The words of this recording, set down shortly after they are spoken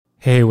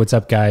Hey, what's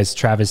up, guys?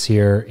 Travis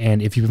here.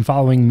 And if you've been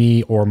following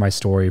me or my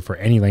story for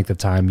any length of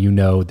time, you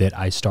know that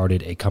I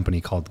started a company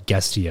called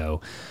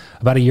Guestio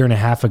about a year and a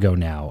half ago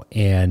now.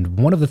 And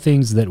one of the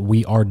things that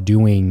we are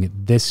doing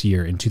this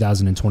year in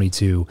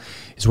 2022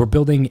 is we're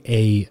building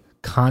a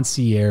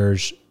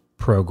concierge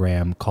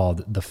program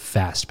called the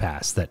Fast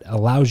Pass that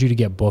allows you to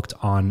get booked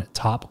on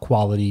top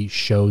quality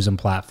shows and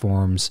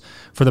platforms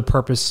for the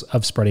purpose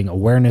of spreading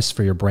awareness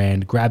for your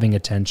brand, grabbing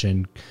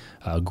attention,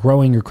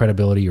 growing your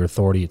credibility, your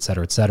authority, et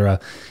cetera, et cetera.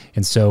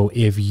 And so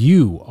if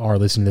you are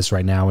listening to this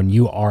right now and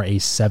you are a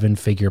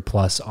 7-figure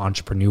plus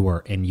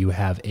entrepreneur and you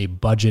have a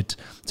budget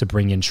to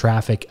bring in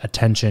traffic,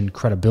 attention,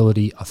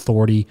 credibility,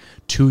 authority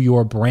to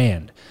your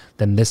brand,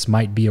 then this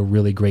might be a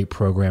really great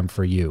program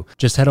for you.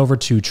 Just head over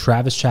to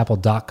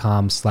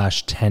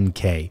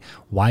travischappell.com/10K.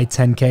 Why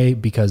 10K?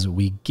 Because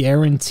we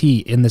guarantee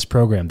in this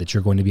program that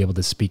you're going to be able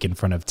to speak in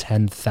front of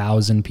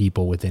 10,000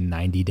 people within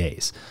 90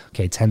 days.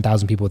 Okay,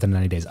 10,000 people within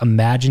 90 days.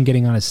 Imagine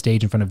getting on a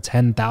stage in front of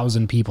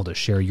 10,000 people to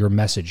share your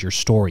message, your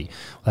story.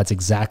 Well, that's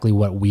exactly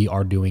what we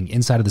are doing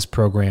inside of this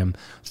program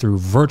through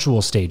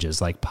virtual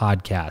stages like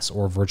podcasts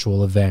or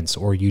virtual events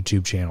or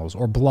YouTube channels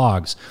or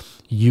blogs.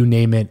 You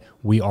name it,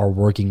 we are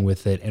working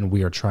with it, and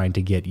we are trying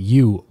to get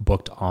you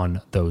booked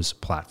on those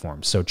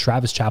platforms. So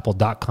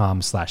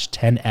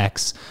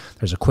travischappell.com/10X.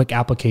 There's a quick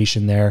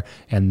application there,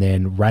 and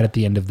then right at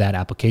the end of that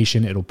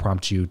application, it'll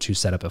prompt you to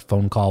set up a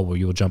phone call where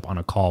you will jump on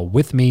a call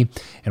with me,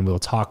 and we'll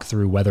talk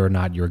through whether or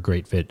not you're a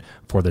great fit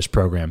for this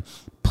program.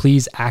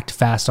 Please act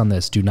fast on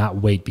this. Do not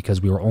wait,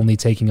 because we are only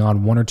taking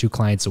on 1 or 2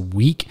 clients a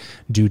week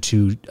due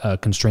to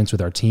constraints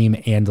with our team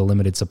and the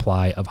limited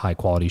supply of high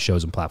quality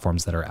shows and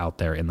platforms that are out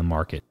there in the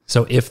market.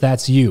 So if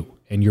that's you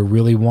and you're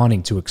really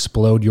wanting to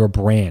explode your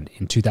brand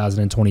in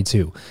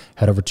 2022,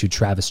 head over to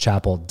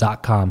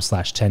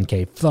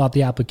travischappell.com/10K, fill out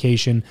the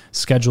application,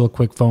 schedule a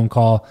quick phone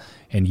call,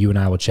 and you and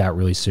I will chat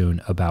really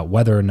soon about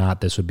whether or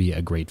not this would be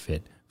a great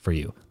fit for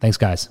you. Thanks,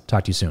 guys.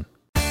 Talk to you soon.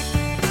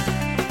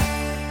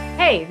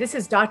 Hey, this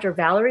is Dr.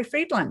 Valerie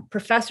Fridland,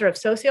 professor of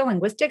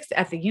sociolinguistics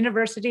at the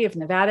University of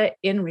Nevada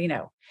in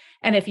Reno.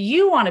 And if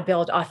you want to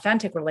build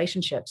authentic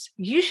relationships,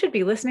 you should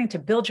be listening to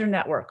Build Your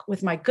Network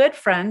with my good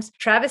friends,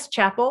 Travis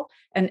Chappell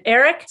and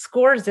Eric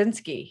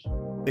Skorzinski.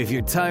 If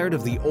you're tired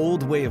of the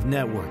old way of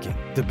networking,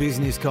 the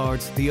business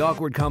cards, the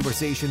awkward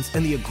conversations,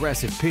 and the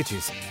aggressive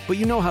pitches, but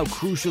you know how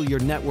crucial your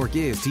network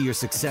is to your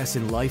success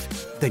in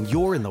life, then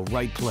you're in the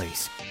right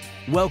place.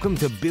 Welcome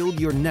to Build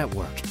Your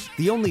Network,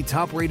 the only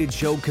top-rated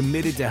show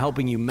committed to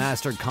helping you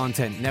master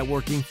content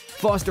networking,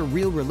 foster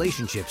real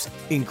relationships,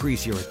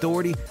 increase your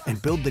authority, and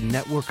build the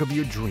network of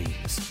your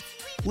dreams.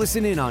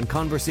 Listen in on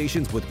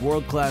conversations with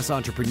world-class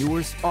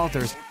entrepreneurs,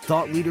 authors,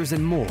 thought leaders,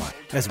 and more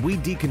as we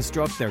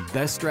deconstruct their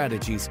best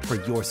strategies for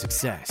your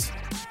success.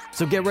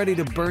 So get ready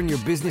to burn your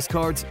business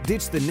cards,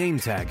 ditch the name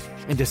tag,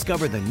 and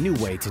discover the new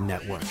way to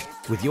network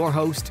with your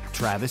host,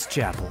 Travis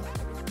Chappell.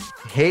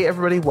 Hey,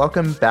 everybody.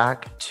 Welcome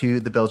back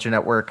to the Build Your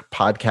Network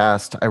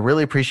podcast. I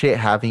really appreciate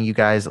having you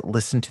guys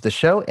listen to the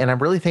show, and I'm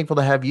really thankful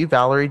to have you,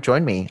 Valerie,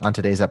 join me on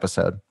today's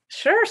episode.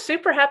 Sure.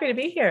 Super happy to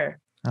be here.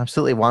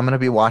 Absolutely. Well, I'm going to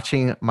be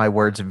watching my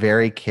words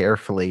very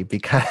carefully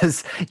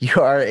because you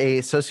are a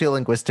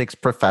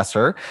sociolinguistics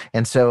professor,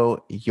 and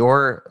so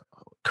your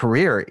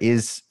career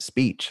is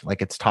speech.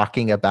 Like, it's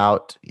talking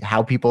about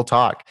how people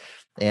talk.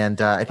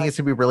 And I think it's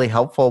going to be really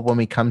helpful when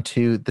we come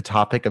to the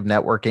topic of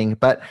networking.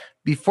 But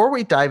before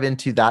we dive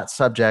into that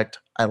subject,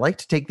 I like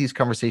to take these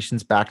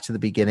conversations back to the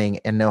beginning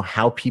and know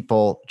how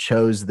people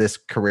chose this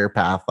career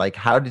path. Like,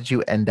 how did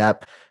you end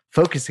up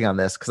focusing on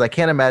this? Because I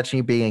can't imagine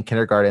you being in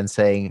kindergarten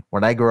saying,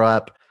 when I grow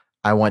up,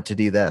 I want to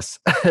do this.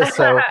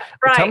 So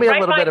tell me a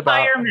little bit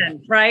about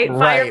firemen, right?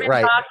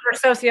 Firemen, doctor,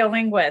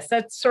 sociolinguist.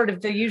 That's sort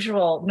of the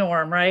usual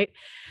norm, right?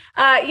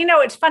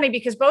 It's funny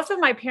because both of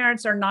my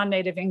parents are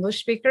non-native English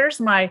speakers.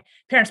 My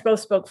parents both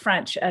spoke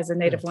French as a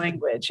native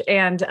language,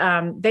 and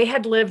they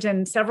had lived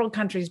in several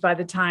countries by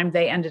the time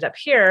they ended up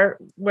here,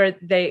 where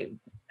they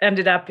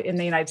ended up in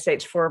the United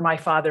States for my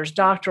father's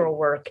doctoral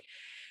work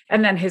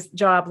and then his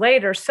job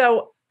later.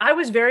 So I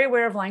was very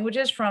aware of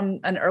languages from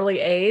an early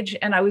age,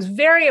 and I was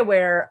very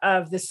aware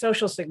of the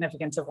social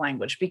significance of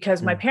language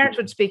because my parents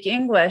would speak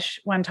English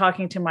when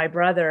talking to my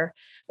brother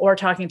or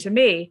talking to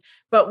me.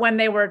 But when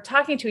they were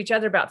talking to each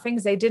other about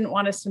things they didn't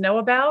want us to know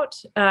about,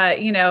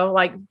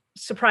 like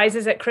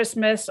surprises at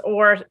Christmas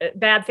or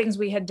bad things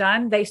we had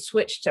done, they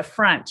switched to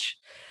French.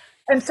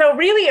 And so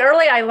really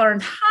early, I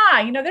learned,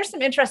 there's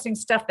some interesting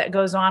stuff that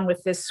goes on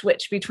with this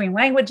switch between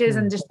languages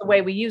and just the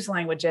way we use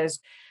languages.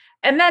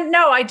 And then,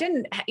 no, I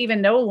didn't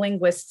even know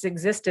linguists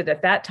existed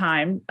at that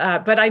time,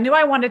 but I knew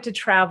I wanted to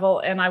travel,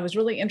 and I was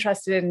really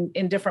interested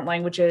in different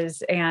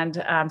languages and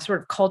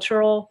sort of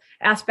cultural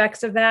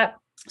aspects of that.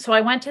 So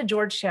I went to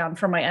Georgetown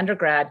for my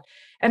undergrad,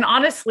 and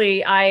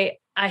honestly, I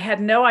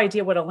had no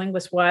idea what a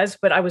linguist was,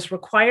 but I was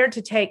required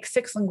to take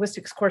 6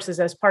 linguistics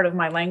courses as part of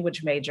my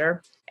language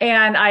major.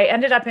 And I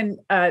ended up in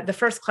the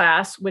first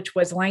class, which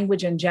was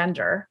language and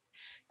gender.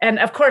 And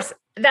of course,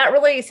 that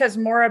really says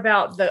more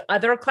about the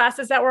other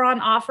classes that were on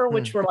offer,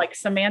 which were like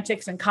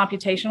semantics and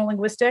computational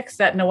linguistics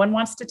that no one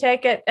wants to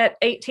take at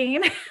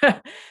 18.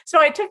 So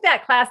I took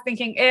that class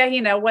thinking,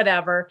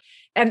 whatever.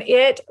 And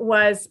it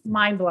was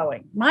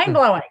mind-blowing,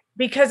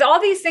 because all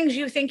these things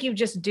you think you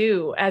just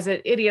do as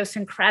an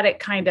idiosyncratic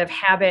kind of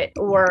habit,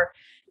 or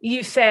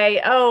you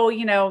say, oh,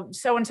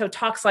 so-and-so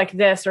talks like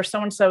this, or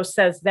so-and-so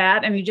says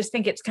that, and you just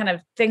think it's kind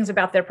of things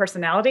about their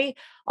personality.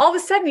 All of a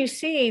sudden you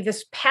see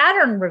this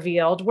pattern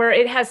revealed where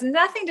it has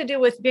nothing to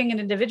do with being an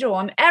individual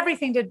and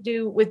everything to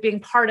do with being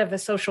part of a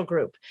social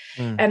group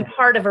and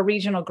part of a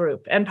regional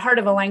group and part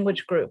of a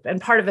language group and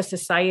part of a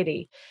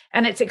society.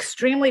 And it's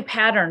extremely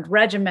patterned,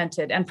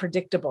 regimented, and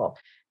predictable.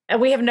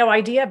 And we have no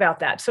idea about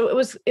that. So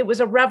it was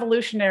a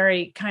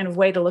revolutionary kind of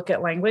way to look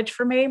at language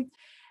for me.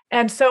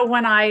 And so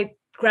when I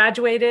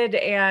graduated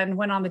and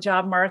went on the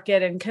job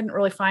market and couldn't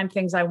really find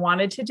things I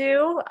wanted to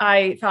do,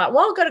 I thought,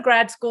 well, I'll go to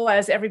grad school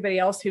as everybody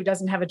else who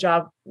doesn't have a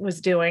job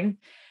was doing.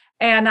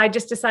 And I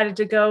just decided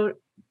to go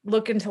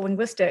look into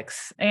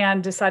linguistics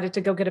and decided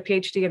to go get a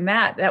PhD in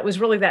that. That was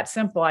really that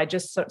simple. I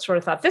just sort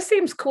of thought, this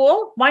seems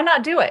cool. Why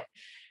not do it?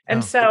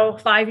 And so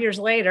 5 years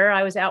later,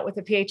 I was out with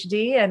a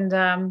PhD,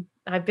 and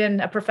I've been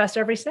a professor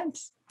ever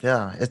since.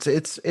 Yeah,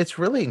 it's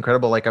really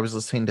incredible. Like, I was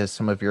listening to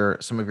some of your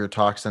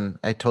talks, and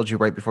I told you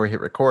right before we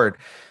hit record,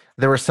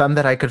 there were some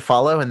that I could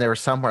follow, and there were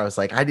some where I was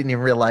like, I didn't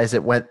even realize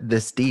it went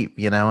this deep,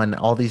 and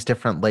all these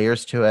different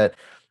layers to it.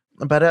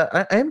 But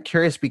I am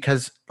curious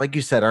because, like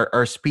you said,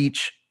 our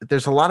speech,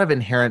 there's a lot of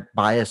inherent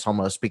bias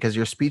almost, because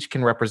your speech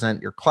can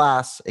represent your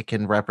class. It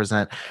can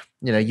represent,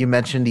 you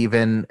mentioned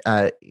even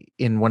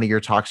in one of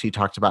your talks, you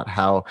talked about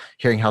how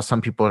hearing how some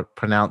people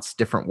pronounce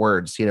different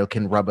words,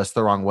 can rub us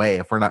the wrong way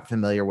if we're not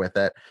familiar with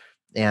it.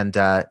 And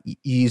you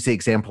use the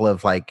example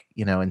of, like,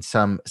 in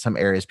some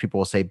areas, people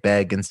will say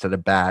beg instead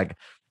of bag.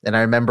 And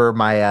I remember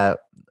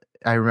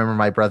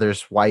my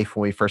brother's wife,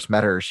 when we first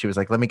met her, she was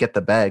like, let me get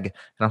the beg. And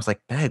I was like,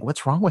 beg,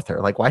 what's wrong with her?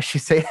 Like, why'd she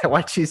say that?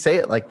 Why'd she say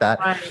it like that?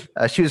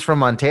 Right. She was from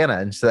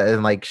Montana.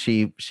 And like,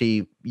 she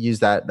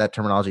used that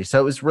terminology.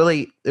 So it was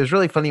really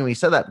funny when you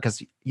said that,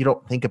 because you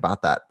don't think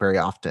about that very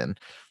often.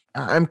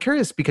 I'm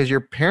curious, because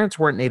your parents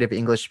weren't native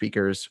English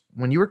speakers.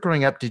 When you were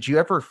growing up, did you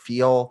ever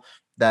feel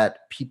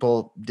that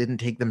people didn't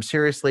take them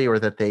seriously, or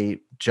that they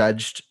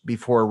judged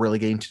before really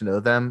getting to know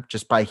them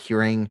just by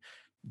hearing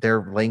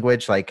their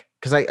language? Like,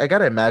 because I got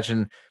to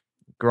imagine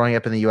growing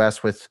up in the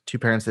US with two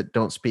parents that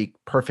don't speak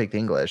perfect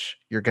English,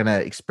 you're going to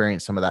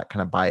experience some of that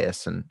kind of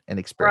bias and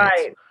experience.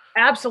 Right.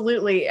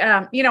 Absolutely.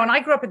 And I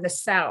grew up in the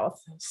South.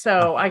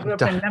 So I grew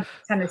up in Memphis,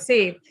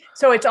 Tennessee.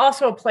 So it's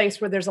also a place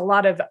where there's a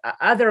lot of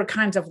other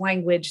kinds of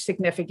language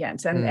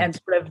significance and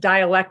sort of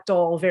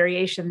dialectal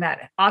variation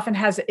that often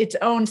has its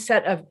own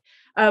set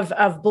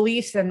of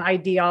beliefs and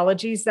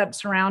ideologies that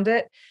surround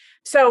it.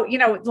 So,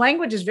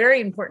 language is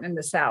very important in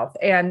the South,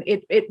 and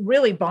it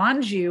really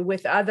bonds you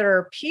with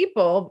other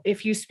people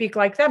if you speak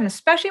like them,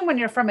 especially when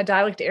you're from a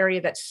dialect area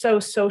that's so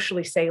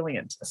socially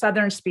salient.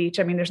 Southern speech,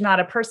 I mean, there's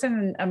not a person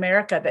in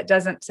America that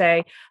doesn't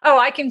say, oh,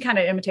 I can kind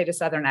of imitate a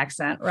Southern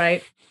accent,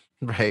 right?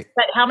 Right.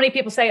 But how many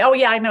people say, oh,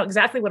 yeah, I know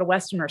exactly what a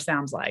Westerner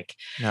sounds like?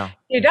 No.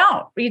 You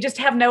don't. You just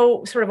have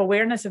no sort of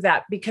awareness of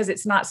that because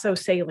it's not so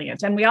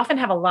salient. And we often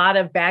have a lot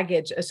of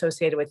baggage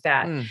associated with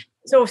that.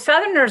 So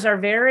Southerners are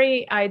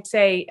very, I'd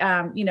say,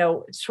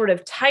 sort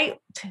of tight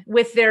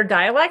with their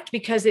dialect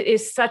because it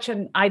is such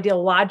an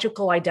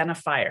ideological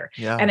identifier.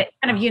 Yeah. And it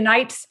kind of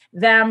unites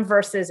them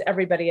versus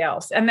everybody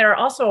else. And they're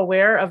also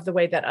aware of the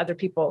way that other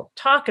people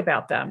talk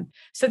about them.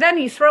 So then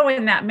you throw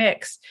in that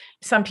mix,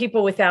 some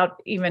people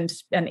without even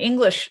an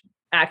English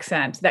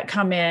accent that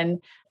come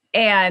in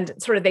and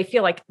sort of they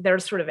feel like they're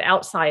sort of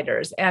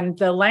outsiders. And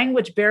the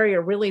language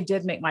barrier really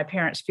did make my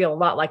parents feel a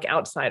lot like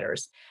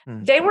outsiders.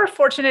 They were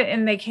fortunate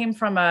and they came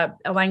from a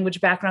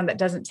language background that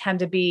doesn't tend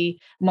to be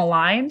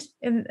maligned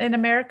in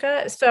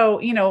America.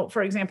 So,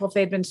 for example, if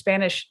they'd been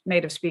Spanish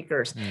native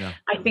speakers,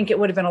 I think it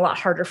would have been a lot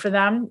harder for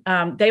them.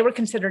 They were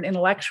considered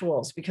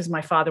intellectuals because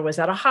my father was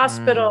at a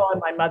hospital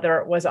and my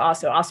mother was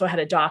also had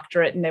a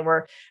doctorate, and they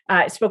were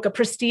spoke a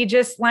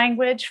prestigious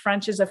language.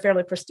 French is a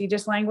fairly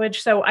prestigious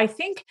language. So I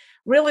think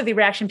really the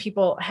reaction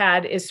people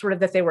had is sort of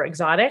that they were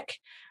exotic,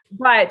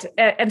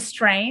 and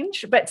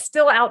strange, but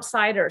still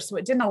outsiders. So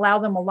it didn't allow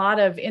them a lot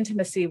of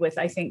intimacy with,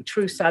 I think,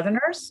 true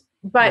Southerners.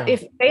 But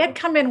if they had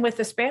come in with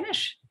a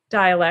Spanish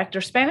dialect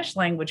or Spanish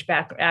language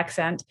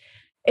accent,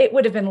 it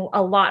would have been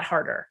a lot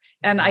harder.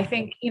 And I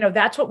think,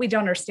 that's what we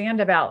don't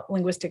understand about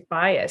linguistic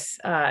bias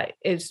it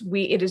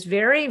is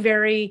very,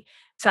 very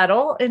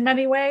subtle in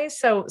many ways.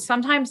 So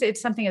sometimes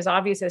it's something as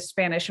obvious as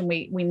Spanish, and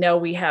we know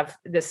we have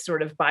this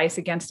sort of bias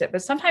against it,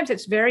 but sometimes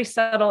it's very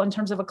subtle in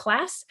terms of a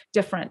class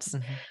difference.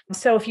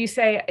 So if you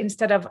say,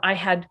 instead of I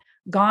had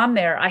gone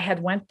there, I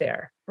had went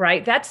there,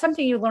 right? That's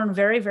something you learn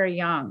very, very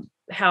young,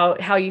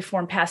 how you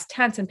form past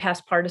tense and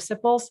past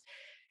participles.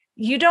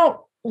 You don't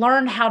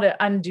learn how to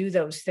undo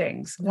those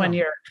things when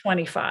you're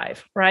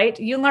 25, right?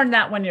 You learn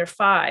that when you're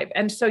 5.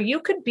 And so you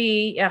could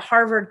be a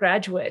Harvard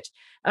graduate,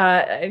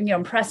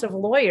 impressive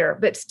lawyer,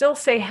 but still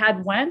say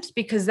had went,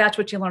 because that's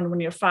what you learned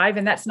when you're 5.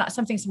 And that's not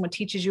something someone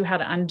teaches you how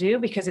to undo,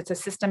 because it's a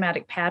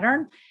systematic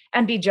pattern,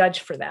 and be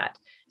judged for that.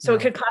 So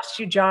it could cost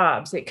you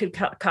jobs. It could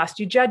cost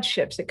you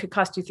judgeships. It could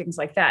cost you things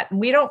like that. And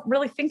we don't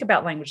really think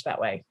about language that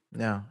way.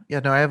 No. Yeah,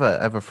 no, I have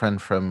a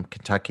friend from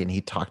Kentucky, and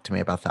he talked to me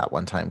about that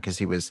one time, because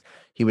he was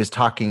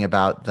talking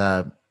about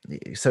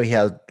so he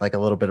had like a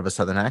little bit of a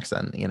Southern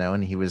accent,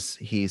 and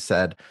he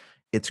said,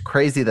 it's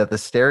crazy that the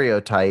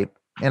stereotype,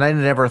 and I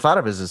never thought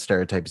of it as a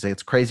stereotype. He's like,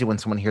 it's crazy when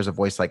someone hears a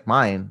voice like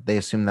mine, they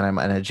assume that I'm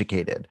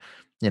uneducated,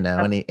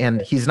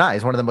 and he's not.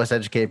 He's one of the most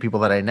educated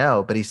people that I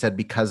know, but he said,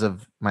 because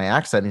of my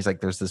accent, he's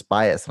like, there's this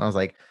bias. And I was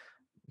like,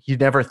 you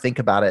never think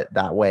about it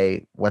that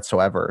way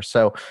whatsoever.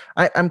 So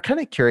I'm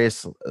kind of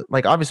curious,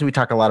 like, obviously we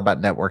talk a lot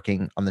about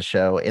networking on the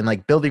show, and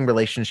like building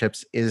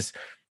relationships is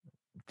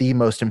the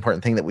most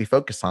important thing that we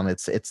focus on.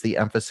 It's the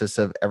emphasis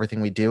of everything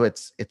we do. I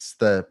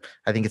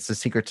think it's the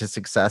secret to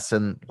success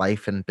in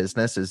life and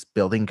business, is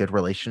building good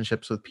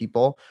relationships with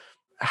people.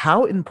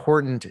 How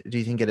important do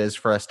you think it is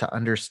for us to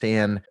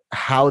understand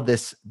how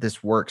this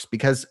works?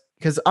 Because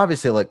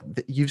obviously, like,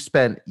 you've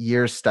spent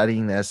years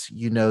studying this,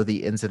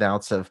 the ins and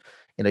outs of,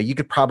 you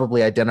could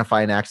probably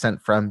identify an accent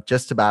from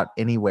just about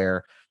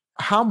anywhere.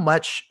 How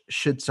much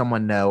should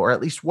someone know, or at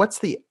least what's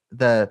the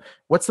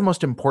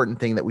most important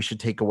thing that we should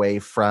take away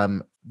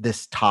from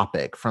this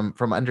topic,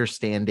 from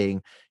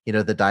understanding,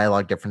 the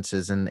dialogue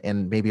differences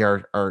and maybe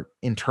our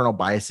internal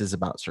biases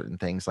about certain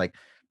things? Like,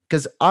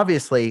 because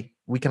obviously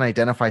we can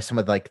identify some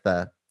of like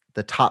the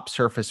top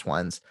surface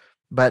ones,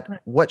 but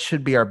what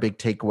should be our big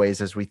takeaways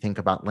as we think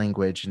about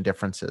language and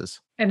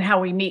differences and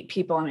how we meet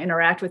people and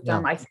interact with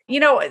them?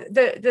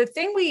 The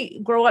thing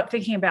we grow up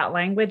thinking about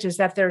language is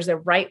that there's a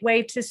right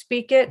way to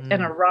speak it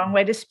and a wrong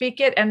way to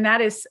speak it. And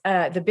that is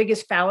the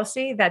biggest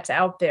fallacy that's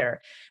out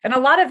there. And a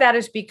lot of that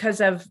is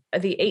because of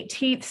the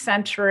 18th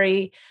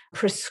century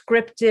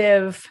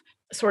prescriptive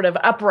sort of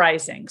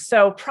uprising.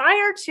 So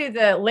prior to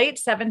the late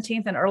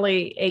 17th and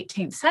early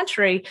 18th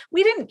century,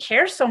 we didn't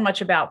care so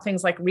much about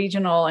things like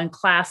regional and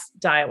class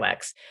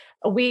dialects.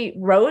 We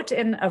wrote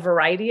in a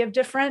variety of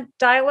different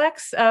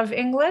dialects of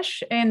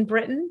English in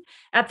Britain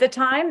at the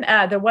time.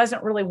 There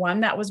wasn't really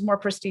one that was more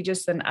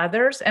prestigious than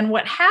others. And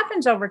what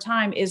happens over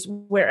time is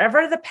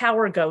wherever the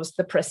power goes,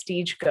 the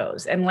prestige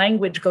goes, and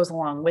language goes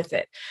along with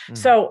it.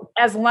 So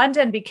as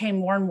London became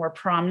more and more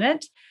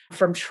prominent,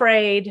 from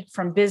trade,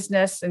 from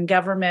business and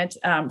government,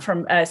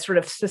 from a sort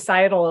of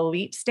societal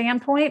elite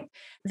standpoint,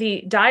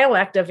 the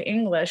dialect of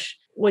English,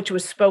 which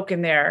was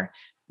spoken there,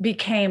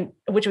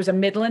 which was a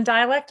Midland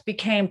dialect,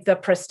 became the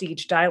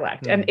prestige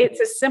dialect. And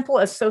it's as simple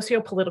as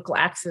socio-political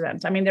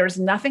accident. I mean, there's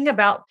nothing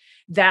about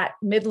that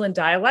Midland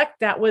dialect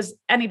that was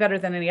any better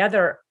than any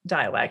other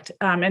dialect.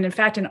 And in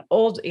fact, in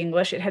Old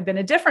English, it had been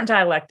a different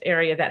dialect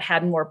area that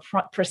had more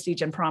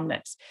prestige and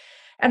prominence.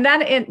 And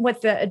then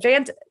with the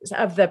advance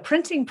of the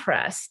printing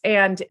press,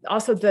 and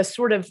also the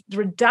sort of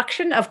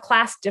reduction of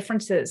class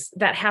differences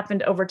that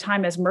happened over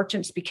time as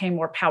merchants became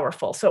more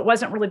powerful. So it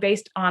wasn't really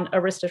based on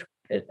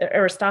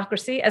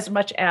aristocracy as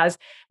much as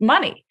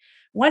money.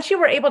 Once you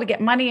were able to get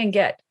money and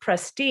get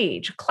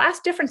prestige, class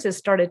differences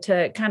started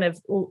to kind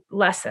of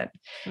lessen.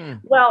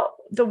 Well,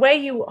 the way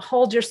you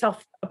hold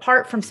yourself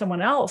apart from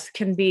someone else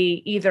can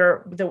be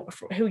either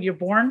who you're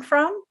born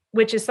from,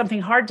 which is something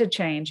hard to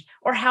change,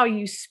 or how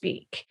you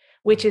speak,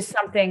 which is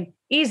something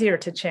easier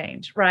to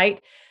change,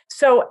 right?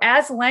 So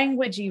as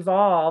language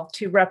evolved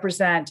to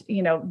represent,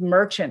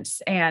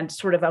 merchants and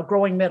sort of a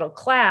growing middle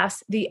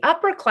class, the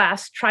upper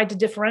class tried to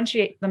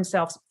differentiate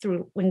themselves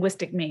through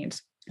linguistic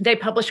means. They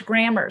published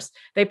grammars,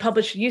 they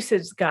published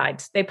usage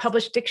guides, they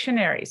published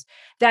dictionaries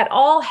that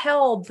all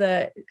held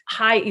the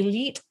high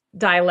elite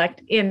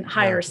dialect in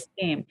higher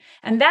esteem.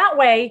 And that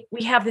way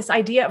we have this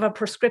idea of a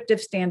prescriptive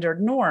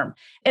standard norm.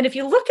 And if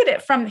you look at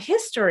it from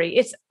history,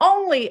 it's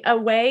only a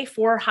way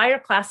for higher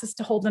classes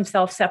to hold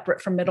themselves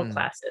separate from middle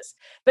classes.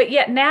 But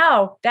yet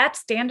now that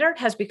standard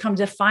has become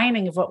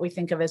defining of what we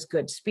think of as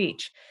good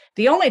speech.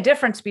 The only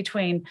difference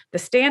between the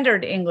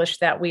standard English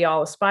that we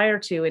all aspire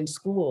to in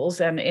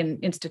schools and in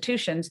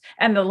institutions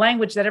and the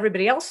language that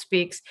everybody else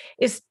speaks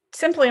is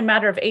simply a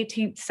matter of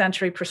 18th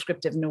century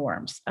prescriptive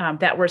norms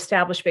that were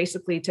established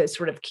basically to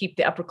sort of keep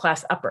the upper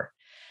class upper.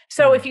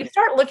 So if you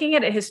start looking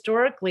at it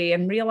historically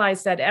and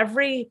realize that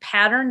every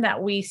pattern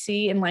that we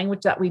see in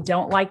language that we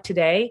don't like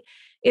today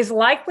is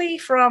likely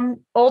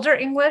from older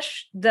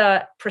English,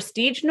 the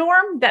prestige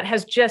norm that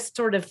has just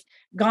sort of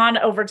gone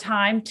over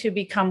time to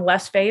become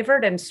less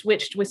favored and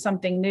switched with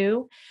something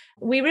new,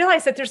 we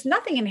realize that there's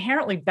nothing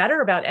inherently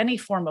better about any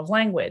form of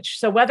language.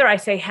 So whether I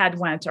say had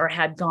went or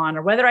had gone,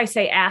 or whether I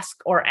say ask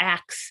or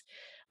ax,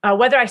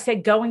 whether I say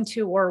going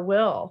to or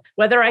will,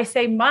 whether I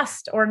say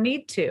must or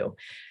need to,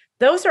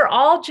 those are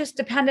all just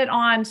dependent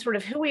on sort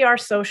of who we are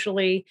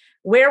socially,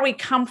 where we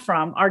come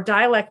from, our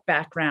dialect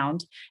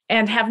background,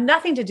 and have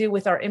nothing to do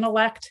with our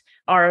intellect,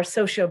 our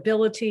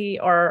sociability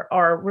or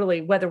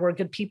really whether we're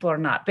good people or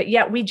not. But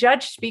yet we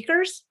judge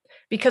speakers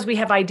because we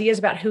have ideas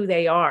about who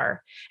they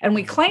are. And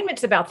we claim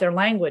it's about their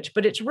language,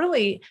 but it's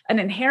really an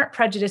inherent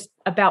prejudice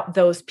about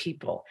those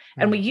people.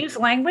 And we use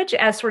language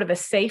as sort of a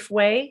safe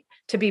way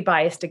to be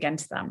biased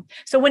against them.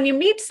 So when you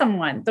meet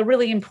someone, the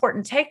really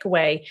important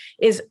takeaway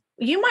is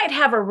you might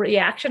have a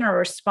reaction or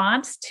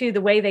response to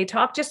the way they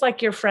talk, just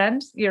like your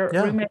friends, your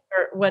roommate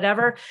or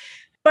whatever.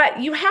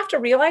 But you have to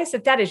realize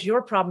that that is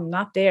your problem,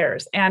 not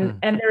theirs. And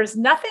there's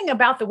nothing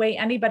about the way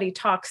anybody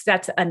talks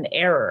that's an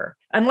error,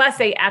 unless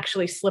they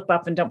actually slip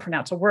up and don't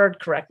pronounce a word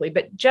correctly.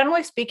 But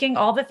generally speaking,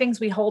 all the things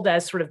we hold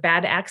as sort of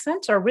bad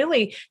accents are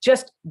really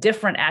just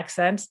different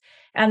accents.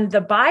 And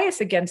the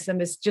bias against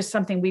them is just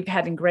something we've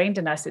had ingrained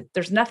in us.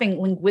 There's nothing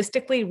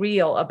linguistically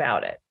real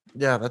about it.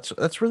 Yeah,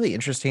 that's really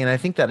interesting, and I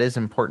think that is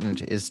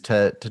important is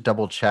to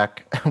double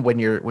check when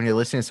you're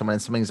listening to someone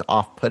and something's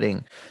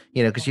off-putting,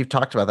 because you've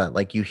talked about that,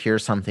 like you hear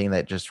something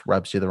that just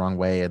rubs you the wrong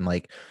way, and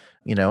like,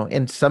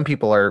 and some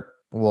people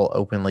will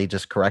openly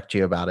just correct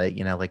you about it,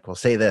 like we'll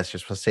say this, you're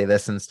supposed to say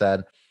this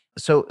instead.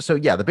 So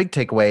yeah, the big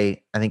takeaway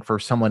I think for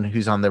someone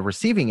who's on the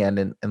receiving end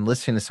and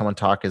listening to someone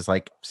talk is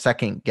like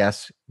second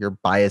guess your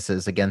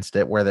biases against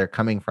it, where they're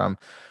coming from.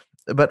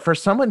 But for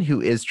someone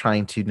who is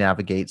trying to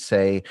navigate,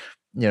 say,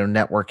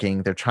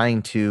 networking, they're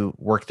trying to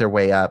work their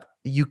way up.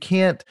 You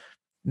can't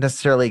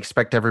necessarily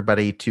expect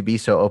everybody to be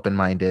so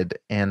open-minded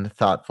and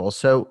thoughtful.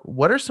 So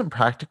what are some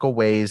practical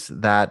ways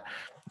that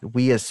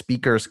we as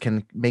speakers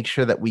can make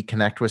sure that we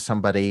connect with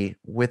somebody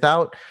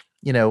without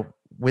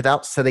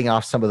setting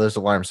off some of those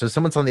alarms? So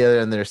someone's on the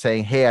other end, they're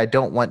saying, hey, I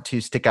don't want to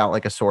stick out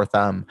like a sore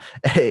thumb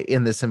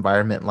in this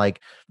environment.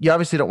 Like, you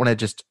obviously don't want to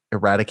just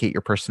eradicate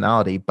your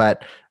personality,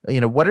 but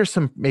what are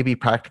some maybe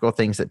practical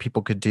things that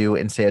people could do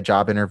in, say, a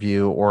job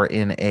interview or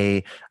in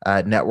a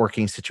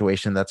networking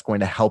situation that's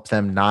going to help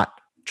them not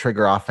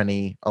trigger off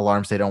any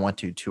alarms they don't want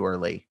to too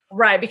early?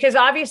 Right, because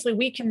obviously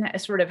we can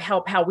sort of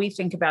help how we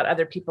think about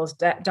other people's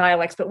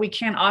dialects, but we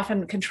can't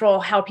often control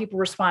how people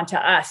respond to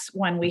us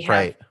when we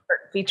have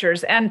certain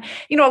features. And,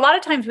 a lot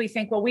of times we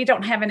think, well, we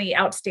don't have any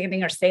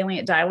outstanding or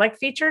salient dialect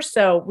features,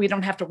 so we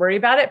don't have to worry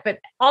about it. But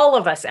all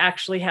of us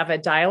actually have a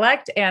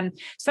dialect. And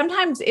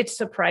sometimes it's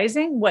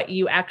surprising what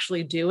you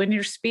actually do in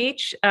your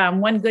speech.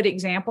 One good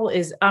example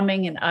is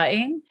umming and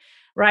uhing.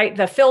 Right?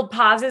 The filled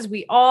pauses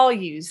we all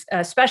use,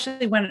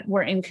 especially when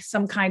we're in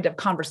some kind of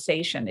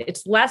conversation.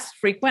 It's less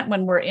frequent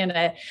when we're in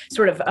a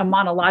sort of a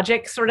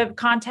monologic sort of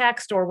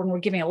context or when we're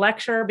giving a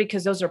lecture,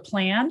 because those are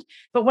planned.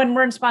 But when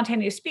we're in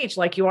spontaneous speech,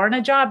 like you are in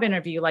a job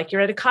interview, like you're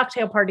at a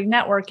cocktail party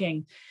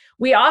networking,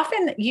 we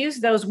often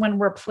use those when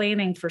we're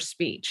planning for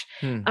speech.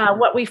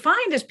 What we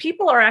find is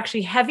people are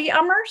actually heavy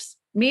ummers,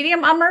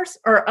 medium ummers,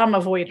 or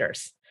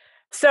avoiders.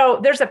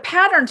 So there's a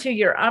pattern to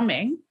your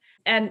umming.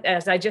 And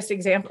as I just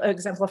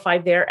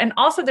exemplified there, and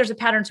also there's a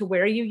pattern to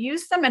where you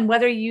use them and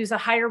whether you use a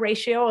higher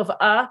ratio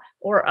of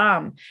or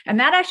and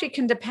that actually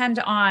can depend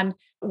on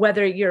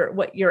whether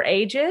what your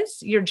age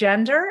is, your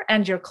gender,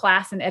 and your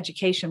class and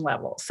education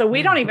level. So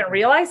we don't even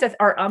realize that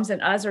our ums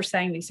and uhs are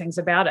saying these things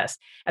about us.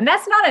 And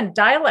that's not a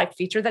dialect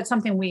feature. That's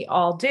something we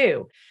all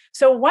do.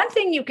 So one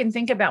thing you can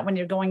think about when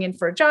you're going in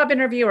for a job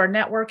interview or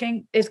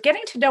networking is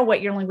getting to know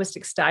what your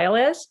linguistic style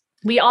is.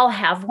 We all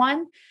have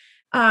one.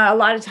 A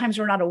lot of times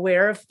we're not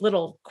aware of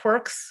little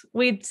quirks,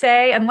 we'd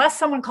say, unless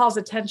someone calls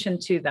attention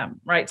to them,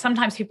 right?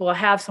 Sometimes people will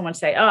have someone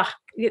say, oh,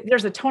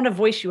 there's a tone of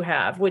voice you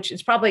have, which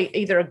is probably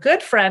either a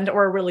good friend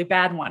or a really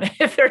bad one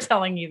if they're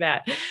telling you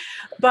that.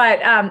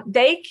 But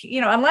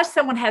unless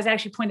someone has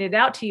actually pointed it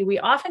out to you, we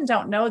often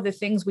don't know the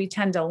things we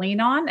tend to lean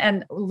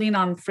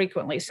on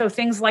frequently. So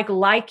things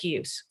like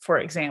use, for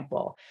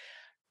example.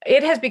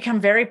 It has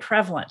become very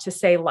prevalent to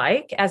say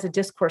like as a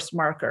discourse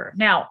marker.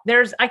 Now,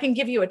 I can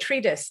give you a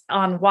treatise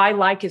on why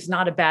like is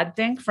not a bad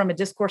thing from a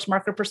discourse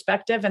marker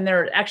perspective, and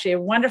there's actually a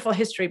wonderful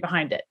history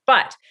behind it.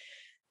 But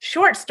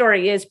short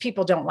story is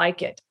people don't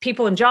like it.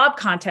 People in job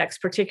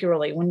context,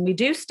 particularly, when we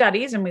do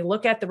studies and we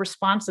look at the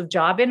response of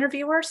job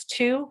interviewers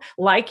to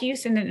like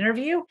use in an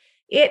interview,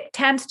 it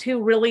tends to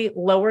really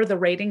lower the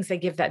ratings they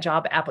give that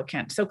job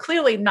applicant. So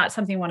clearly not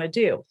something you want to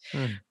do.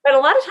 But a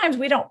lot of times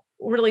we don't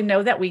really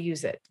know that we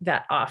use it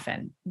that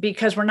often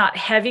because we're not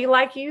heavy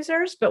like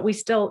users, but we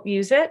still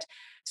use it.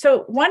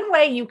 So one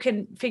way you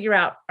can figure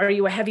out, are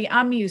you a heavy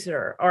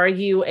user? Are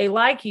you a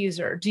like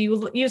user? Do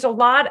you use a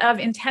lot of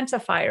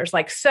intensifiers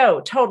like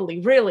so, totally,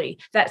 really,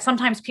 that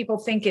sometimes people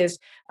think is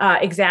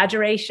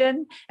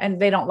exaggeration and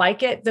they don't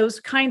like it? Those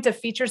kinds of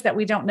features that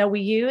we don't know we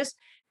use.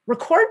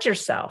 Record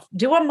yourself,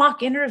 do a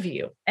mock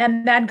interview,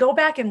 and then go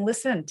back and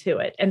listen to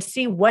it and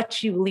see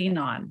what you lean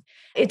on.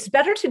 It's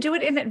better to do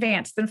it in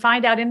advance than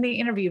find out in the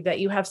interview that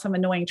you have some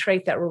annoying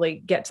trait that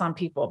really gets on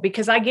people,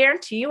 because I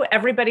guarantee you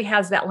everybody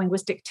has that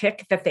linguistic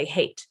tick that they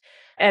hate.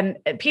 And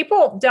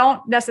people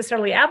don't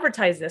necessarily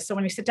advertise this. So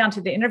when you sit down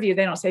to the interview,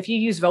 they don't say, if you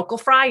use vocal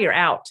fry, you're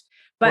out.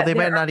 But they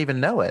might not even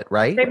know it,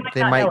 right?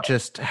 They might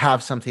just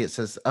have something that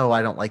says, oh,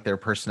 I don't like their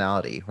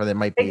personality, or they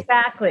might be.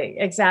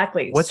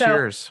 Exactly. What's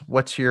yours?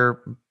 What's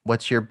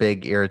your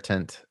big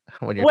irritant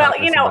when you're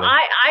talking to somebody?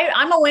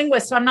 I'm a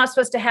linguist, so I'm not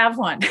supposed to have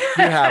one. You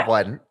have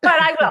one. But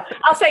I will.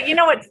 I'll say,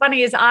 what's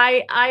funny is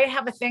I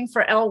have a thing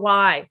for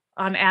ly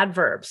on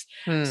adverbs.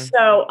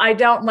 So I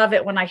don't love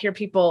it when I hear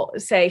people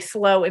say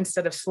slow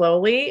instead of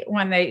slowly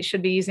when they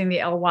should be using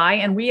the ly,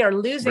 and we are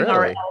losing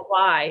our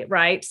ly,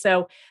 right?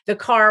 So the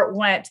car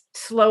went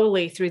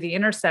slowly through the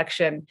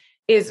intersection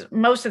is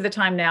most of the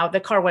time now the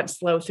car went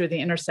slow through the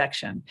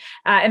intersection.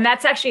 And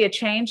that's actually a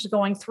change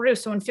going through.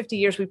 So in 50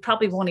 years, we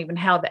probably won't even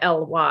have the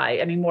ly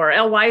anymore.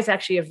 Ly is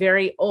actually a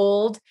very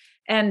old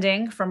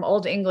ending from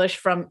Old English,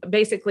 from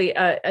basically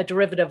a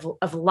derivative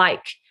of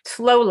like.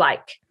 Slow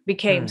like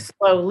became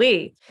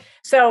slowly.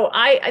 So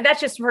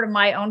that's just sort of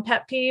my own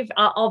pet peeve,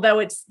 although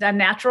it's the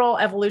natural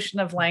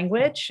evolution of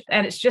language.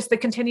 And it's just the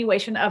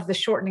continuation of the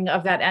shortening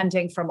of that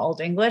ending from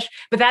Old English.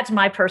 But that's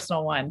my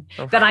personal one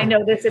that I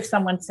notice if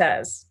someone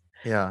says.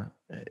 Yeah.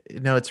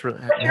 No, it's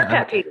really, what's your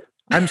pet peeve?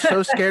 I'm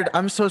so scared.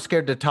 I'm so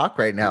scared to talk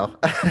right now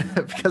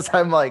because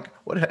I'm like,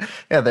 what?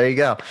 Yeah, there you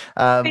go.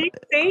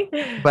 See?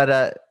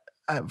 But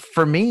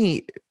for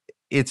me,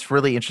 it's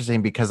really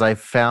interesting because I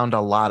found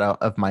a lot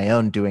of my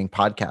own doing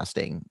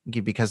podcasting,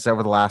 because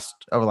over the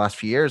last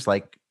few years,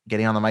 like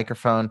getting on the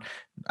microphone,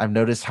 I've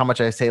noticed how much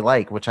I say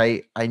like, which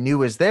I knew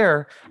was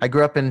there. I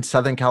grew up in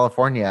Southern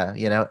California,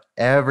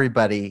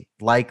 everybody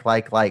like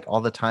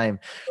all the time.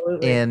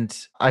 Absolutely.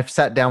 And I've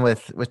sat down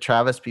with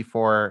Travis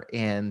before,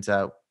 and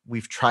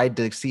we've tried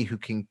to see who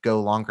can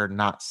go longer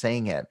not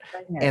saying it.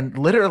 And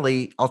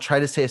literally I'll try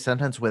to say a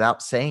sentence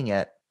without saying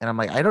it. And I'm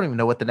like, I don't even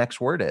know what the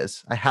next word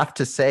is. I have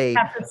to say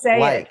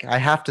like, I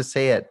have to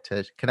say it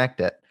to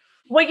connect it.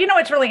 Well,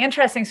 it's really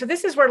interesting. So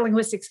this is where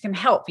linguistics can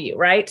help you,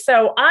 right?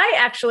 So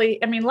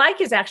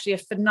like is actually a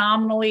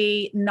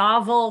phenomenally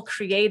novel,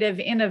 creative,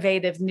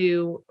 innovative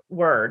new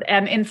word.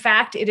 And in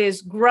fact, it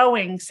is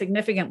growing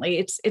significantly.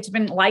 It's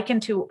been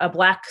likened to a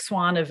black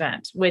swan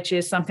event, which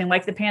is something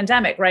like the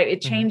pandemic, right?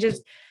 It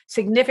changes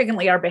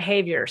significantly our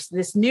behaviors.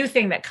 This new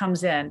thing that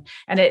comes in,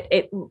 and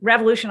it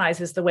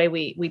revolutionizes the way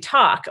we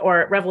talk,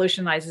 or it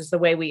revolutionizes the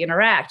way we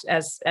interact,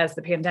 as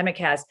the pandemic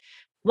has.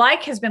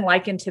 Like has been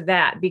likened to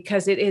that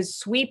because it is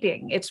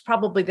sweeping. It's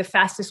probably the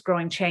fastest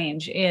growing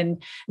change in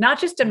not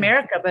just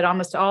America, but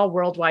almost all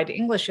worldwide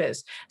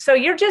Englishes. So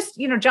you're just,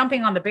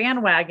 jumping on the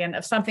bandwagon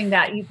of something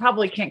that you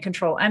probably can't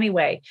control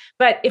anyway.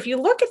 But if you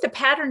look at the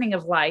patterning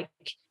of like,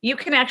 you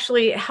can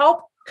actually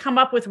help come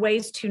up with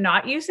ways to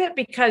not use it,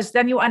 because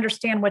then you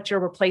understand what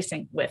you're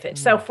replacing with it.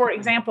 So for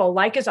example,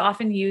 like is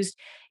often used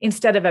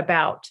instead of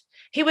about.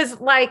 He was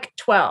like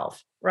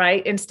 12,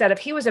 right? Instead of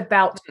he was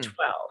about 12.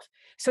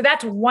 So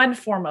that's one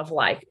form of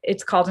like.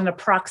 It's called an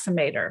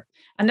approximator.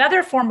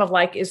 Another form of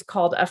like is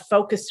called a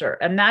focuser.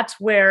 And that's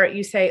where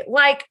you say,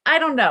 like, I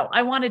don't know,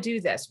 I want to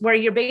do this, where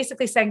you're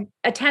basically saying,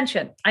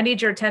 attention, I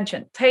need your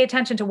attention. Pay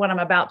attention to what I'm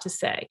about to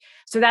say.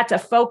 So that's a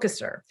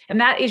focuser. And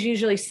that is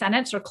usually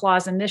sentence or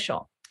clause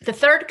initial. The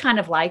third kind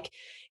of like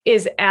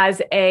is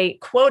as a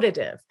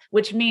quotative,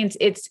 which means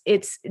it's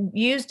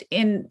used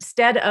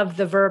instead of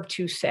the verb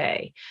to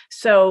say.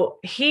 So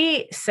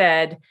he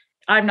said,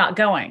 I'm not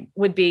going,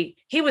 would be,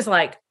 he was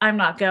like, I'm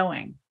not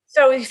going.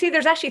 So you see,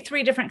 there's actually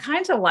three different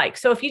kinds of like.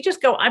 So if you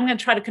just go, I'm going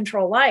to try to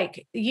control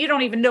like, you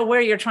don't even know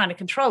where you're trying to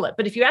control it.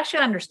 But if you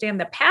actually understand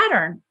the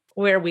pattern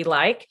where we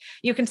like,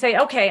 you can say,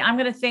 okay, I'm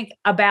going to think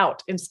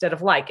about instead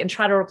of like, and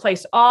try to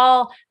replace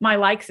all my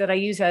likes that I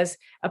use as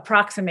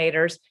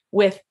approximators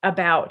with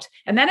about.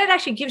 And then it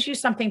actually gives you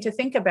something to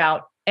think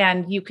about,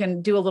 and you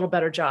can do a little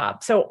better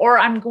job. So, or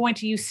I'm going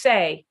to use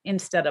say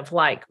instead of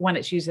like when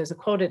it's used as a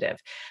quotative.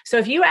 So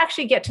if you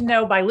actually get to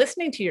know by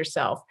listening to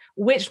yourself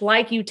which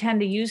like you tend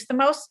to use the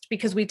most,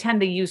 because we tend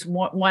to use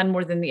one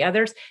more than the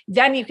others,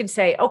 then you can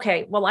say,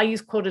 okay, well, I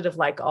use quotative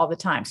like all the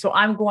time. So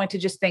I'm going to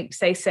just think,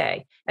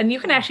 say. And you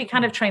can actually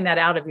kind of train that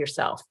out of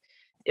yourself.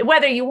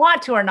 Whether you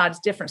want to or not, it's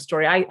a different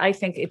story. I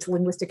think it's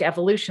linguistic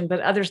evolution,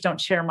 but others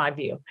don't share my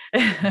view.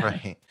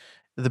 Right.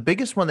 The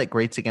biggest one that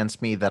grates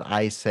against me that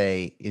I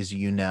say is,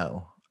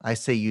 I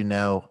say,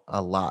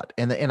 a lot.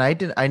 And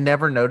I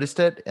never noticed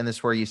it. And this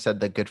is where you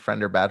said the good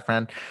friend or bad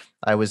friend.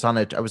 I was on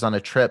a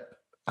trip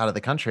out of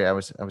the country. I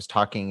was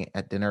talking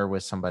at dinner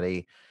with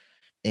somebody,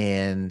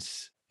 and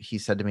he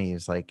said to me, he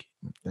was like,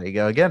 there you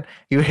go again.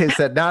 He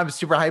said, no, I'm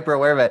super hyper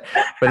aware of it.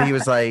 But he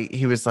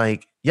was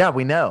like, yeah,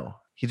 we know.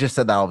 He just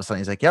said that all of a sudden.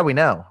 He's like, yeah, we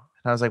know.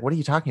 And I was like, what are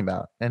you talking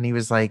about? And he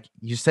was like,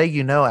 you say,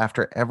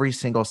 after every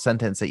single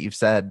sentence that you've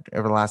said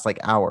over the last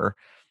hour.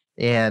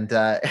 And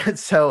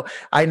so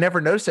I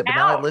never noticed it, but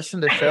now I listen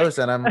to shows,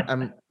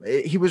 and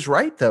he was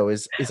right though,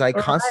 is I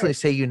constantly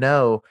say,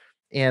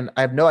 and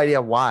I have no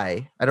idea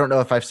why. I don't know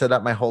if I've said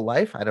that my whole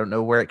life. I don't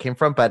know where it came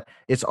from, but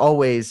it's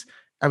always,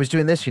 I was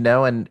doing this,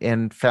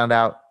 and found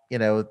out,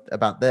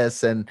 about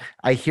this, and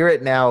I hear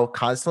it now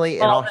constantly,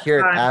 and I'll hear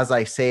it as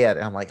I say it.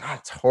 And I'm like, oh,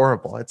 it's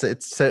horrible.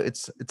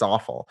 It's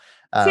awful.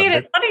 See, and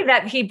it's funny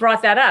that he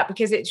brought that up,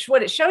 because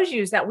what it shows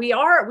you is that we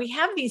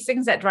have these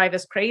things that drive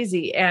us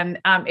crazy. And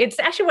it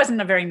actually wasn't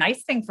a very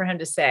nice thing for him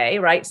to say,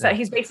 right? So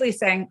he's basically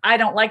saying, I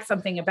don't like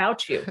something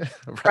about you,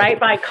 right?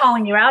 By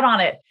calling you out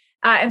on it.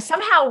 And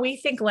somehow we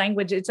think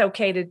language, it's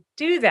okay to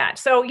do that.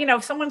 So,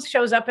 if someone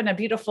shows up in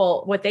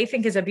what they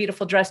think is a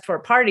beautiful dress for a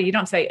party, you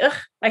don't say, ugh,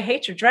 I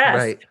hate your dress.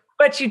 Right.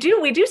 But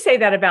we do say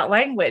that about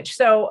language.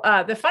 So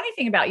the funny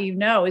thing about,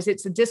 is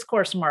it's a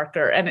discourse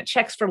marker and it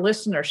checks for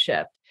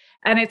listenership.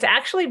 And it's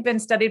actually been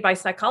studied by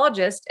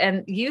psychologists,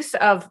 and use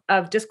of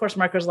discourse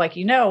markers like,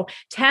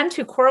 tend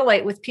to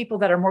correlate with people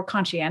that are more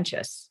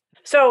conscientious.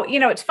 So,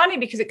 it's funny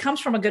because it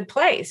comes from a good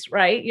place,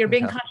 right? You're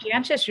being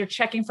conscientious, you're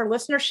checking for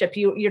listenership,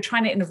 you're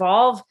trying to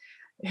involve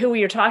who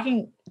you're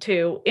talking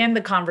to in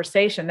the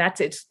conversation.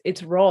 That's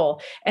its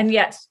role. And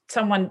yet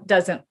someone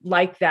doesn't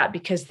like that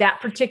because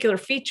that particular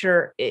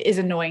feature is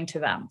annoying to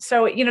them.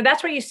 So,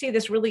 that's where you see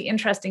this really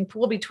interesting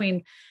pool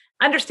between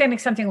understanding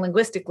something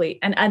linguistically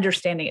and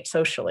understanding it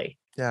socially.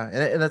 Yeah.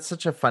 And that's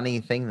such a funny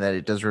thing that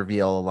it does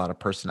reveal a lot of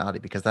personality,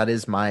 because that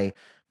is my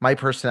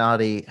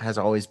personality has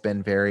always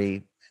been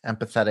very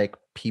empathetic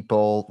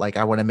people. Like,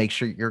 I want to make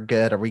sure you're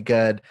good. Are we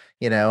good?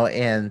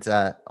 And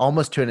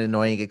almost to an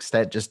annoying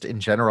extent, just in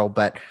general.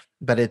 But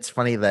it's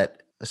funny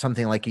that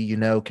something like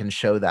can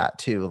show that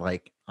too.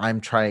 Like,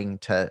 I'm trying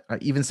to,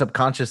 even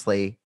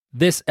subconsciously.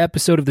 This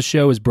episode of the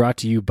show is brought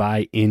to you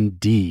by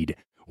Indeed.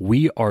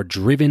 We are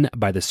driven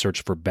by the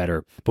search for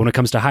better. But when it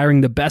comes to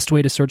hiring, the best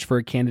way to search for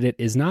a candidate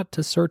is not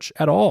to search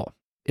at all.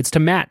 It's to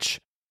match,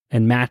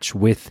 and match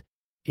with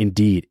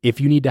Indeed. If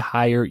you need to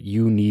hire,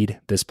 you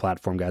need this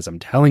platform, guys. I'm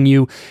telling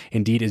you,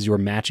 Indeed is your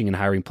matching and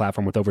hiring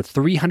platform with over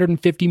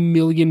 350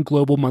 million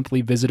global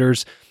monthly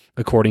visitors,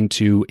 according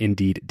to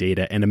Indeed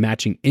data, and a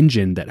matching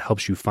engine that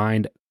helps you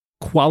find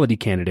quality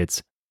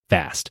candidates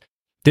fast.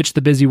 Ditch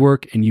the busy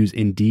work and use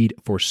Indeed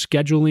for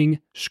scheduling,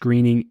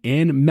 screening,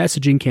 and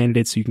messaging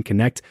candidates so you can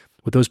connect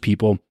with those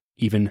people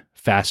even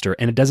faster.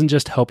 And it doesn't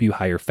just help you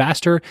hire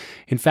faster.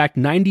 In fact,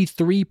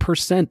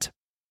 93%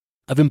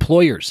 of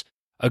employers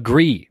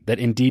agree that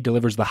Indeed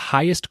delivers the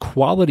highest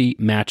quality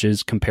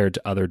matches compared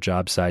to other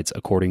job sites,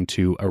 according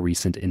to a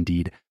recent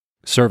Indeed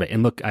survey.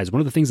 And look, guys, one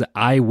of the things that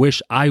I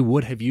wish I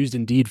would have used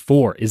Indeed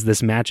for is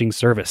this matching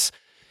service.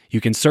 You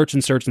can search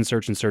and search and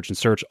search and search and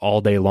search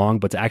all day long,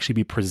 but to actually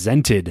be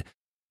presented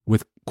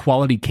with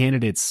quality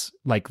candidates,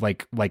 like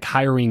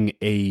hiring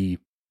a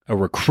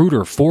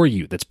recruiter for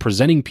you that's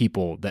presenting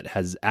people that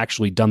has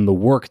actually done the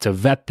work to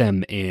vet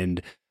them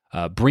and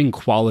bring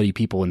quality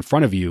people in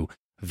front of you,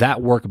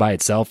 that work by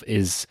itself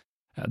is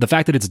the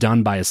fact that it's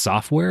done by a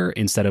software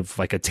instead of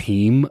like a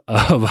team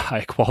of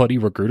high quality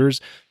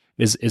recruiters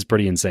is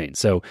pretty insane.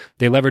 So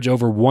they leverage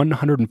over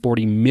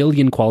 140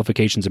 million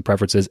qualifications and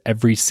preferences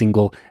every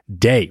single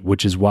day,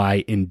 which is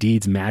why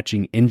Indeed's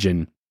matching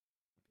engine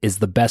is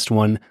the best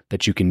one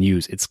that you can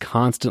use. It's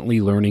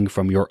constantly learning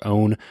from your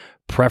own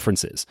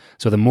preferences.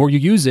 So the more you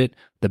use it,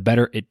 the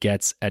better it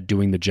gets at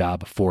doing the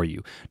job for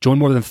you. Join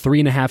more than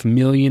 3.5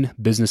 million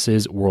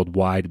businesses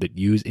worldwide that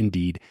use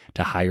Indeed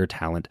to hire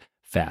talent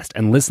fast.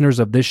 And listeners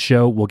of this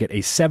show will get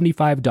a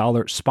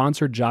 $75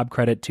 sponsored job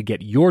credit to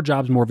get your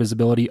jobs more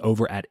visibility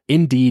over at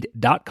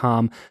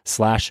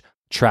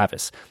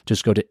Indeed.com/Travis.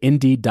 Just go to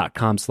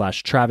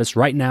Indeed.com/Travis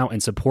right now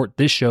and support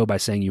this show by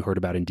saying you heard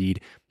about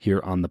Indeed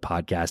here on the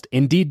podcast.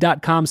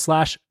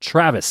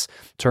 Indeed.com/Travis.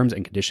 Terms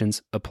and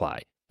conditions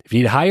apply. If you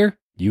need to hire,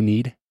 you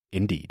need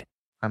Indeed.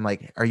 I'm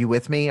like, are you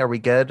with me? Are we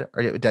good?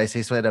 Did I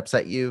say something that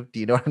upset you? Do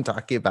you know what I'm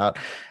talking about?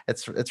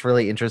 It's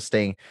really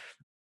interesting.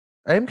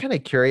 I'm kind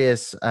of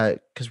curious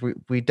because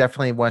we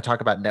definitely want to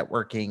talk about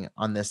networking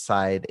on this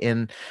side.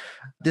 And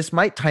this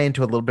might tie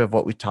into a little bit of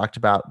what we talked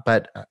about,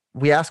 but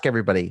we ask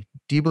everybody,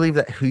 do you believe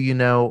that who you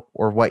know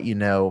or what you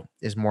know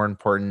is more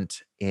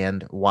important,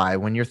 and why?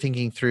 When you're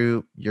thinking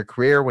through your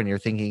career, when you're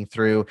thinking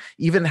through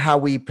even how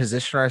we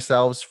position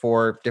ourselves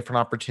for different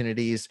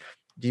opportunities,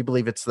 do you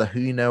believe it's the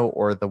who you know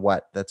or the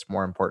what that's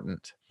more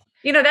important?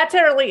 That's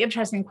a really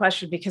interesting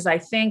question, because I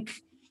think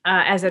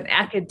as an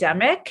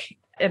academic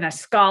and a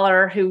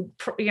scholar who,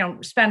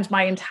 spends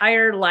my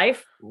entire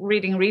life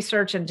reading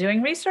research and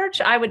doing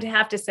research, I would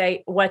have to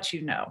say what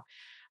you know.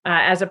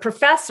 As a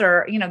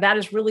professor, that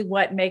is really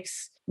what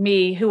makes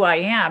me who I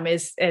am,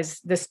 is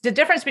the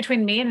difference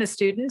between me and the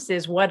students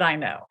is what I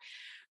know.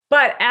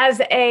 But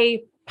as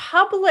a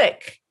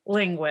public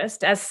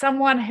linguist, as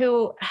someone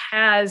who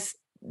has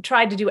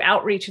tried to do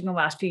outreach in the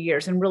last few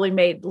years and really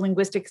made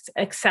linguistics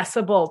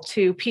accessible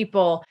to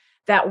people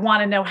that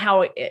want to know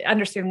how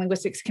understanding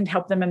linguistics can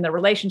help them in their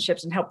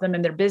relationships and help them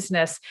in their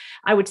business,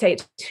 I would say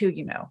it's who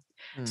you know.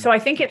 So I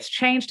think it's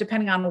changed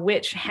depending on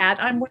which hat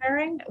I'm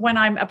wearing. When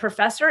I'm a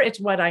professor, it's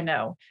what I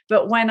know.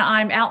 But when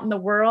I'm out in the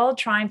world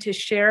trying to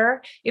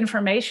share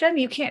information,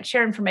 you can't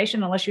share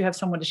information unless you have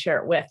someone to share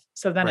it with.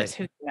 So then It's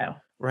who you know.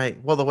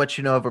 Right. Well, what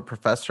you know of a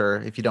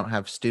professor, if you don't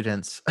have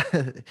students,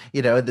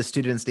 the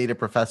students need a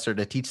professor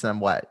to teach them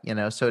what,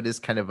 so it is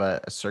kind of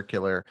a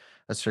circular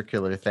a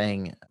circular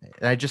thing.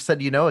 And I just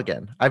said,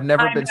 again, I've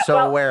never been so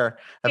aware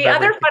of the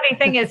other funny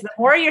thing is the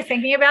more you're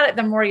thinking about it,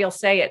 the more you'll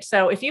say it.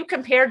 So if you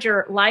compared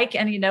your like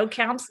and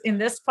counts in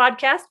this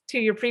podcast to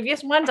your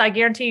previous ones, I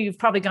guarantee you've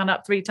probably gone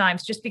up 3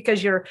 times just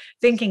because you're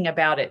thinking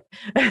about it.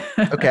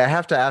 Okay. I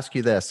have to ask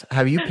you this.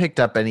 Have you picked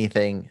up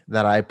anything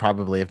that I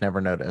probably have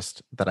never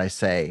noticed that I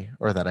say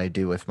or that I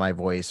do with my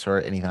voice or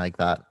anything like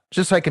that?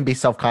 Just so I can be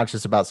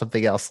self-conscious about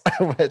something else.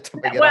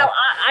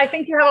 I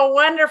think you have a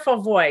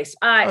wonderful voice.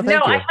 No, I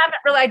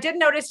haven't really. I did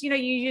notice, you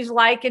use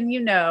like and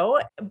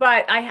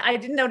but I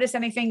didn't notice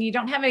anything. You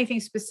don't have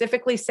anything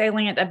specifically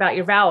salient about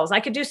your vowels.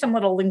 I could do some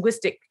little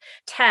linguistic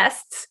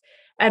tests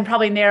and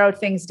probably narrow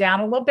things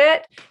down a little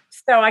bit.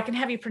 So I can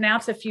have you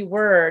pronounce a few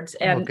words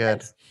and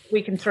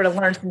we can sort of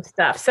learn some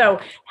stuff. So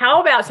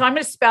I'm going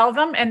to spell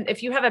them. And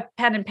if you have a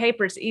pen and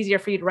paper, it's easier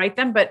for you to write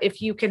them. But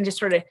if you can just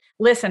sort of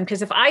listen,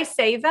 because if I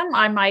say them,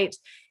 I might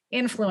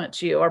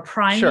influence you or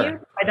prime you.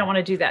 I don't want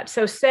to do that.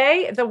 So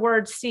say the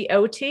word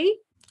C-O-T.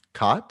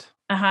 Cot.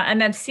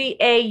 And then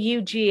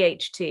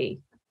C-A-U-G-H-T.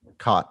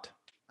 Cot.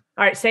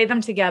 All right. Say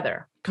them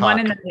together. Cot. One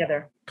and then the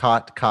other.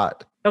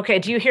 Cot. Okay.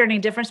 Do you hear any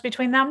difference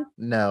between them?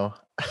 No.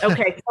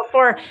 Okay.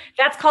 So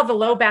that's called the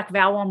low back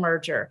vowel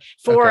merger.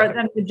 For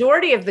the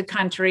majority of the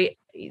country,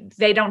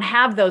 they don't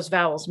have those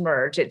vowels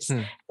merge.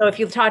 So if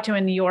you talk to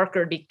a New Yorker,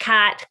 it'd be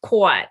cat,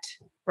 quat,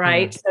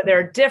 right? So there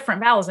are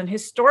different vowels, and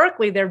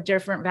historically they're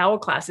different vowel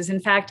classes. In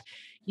fact,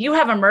 you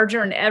have a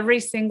merger in every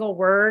single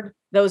word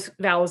those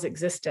vowels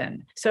exist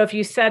in. So if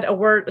you said a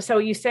word, so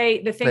you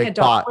say the thing a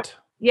dog.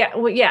 Yeah.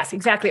 Well, yes,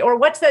 exactly. Or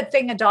what's the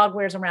thing a dog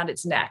wears around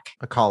its neck?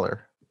 A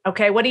collar.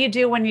 Okay. What do you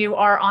do when you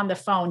are on the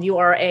phone? You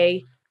are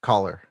a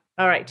collar.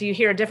 All right. Do you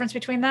hear a difference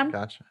between them?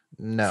 Gotcha.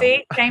 No.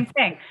 See, same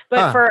thing.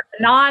 But for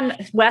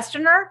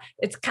non-Westerner,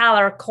 it's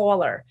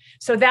collar.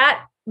 So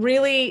that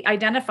really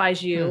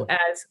identifies you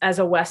as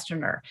a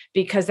Westerner,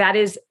 because that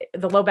is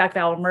the low back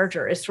vowel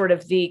merger is sort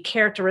of the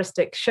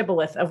characteristic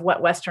shibboleth of what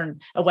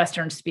a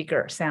Western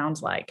speaker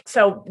sounds like.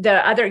 So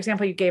the other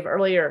example you gave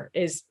earlier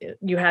is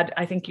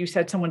I think you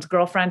said someone's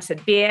girlfriend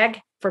said bag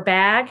for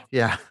bag.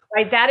 Yeah.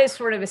 Right. That is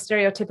sort of a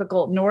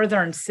stereotypical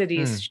northern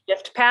cities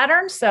shift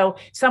pattern. So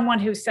someone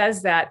who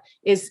says that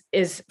is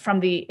from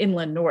the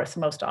inland north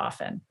most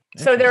often.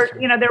 So they're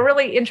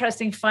really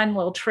interesting, fun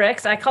little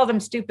tricks. I call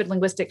them stupid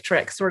linguistic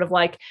tricks, sort of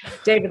like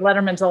David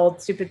Letterman's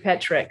old stupid pet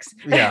tricks.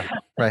 Yeah,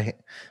 right.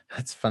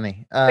 That's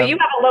funny. But you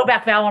have a low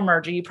back vowel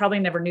merger. You probably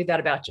never knew that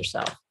about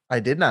yourself. I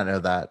did not know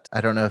that.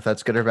 I don't know if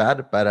that's good or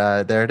bad,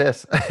 but there it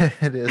is.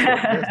 It is.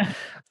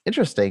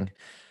 Interesting.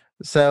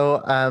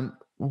 So,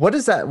 what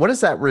does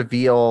that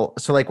reveal?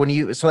 So when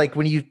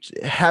you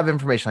have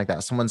information like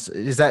that,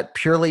 is that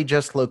purely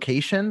just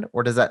location,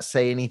 or does that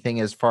say anything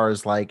as far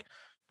as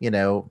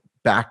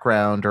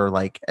background or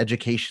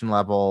education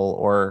level?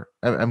 Or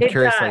I'm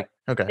curious.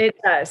 It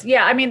does.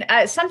 Yeah. I mean,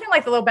 something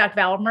like the low back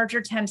vowel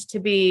merger tends to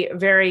be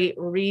very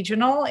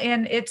regional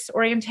in its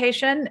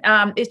orientation.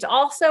 It's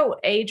also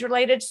age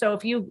related. So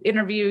if you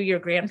interview your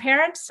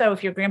grandparents,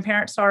 if your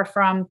grandparents are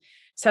from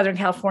Southern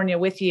California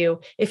with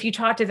you, if you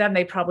talk to them,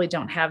 they probably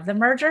don't have the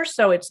merger.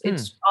 So it's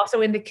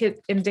also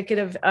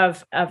indicative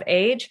of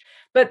age.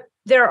 But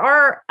there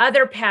are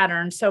other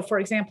patterns. So for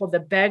example, the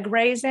beg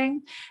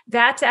raising,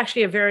 that's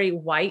actually a very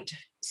white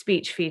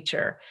speech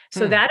feature.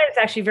 So that is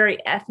actually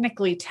very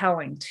ethnically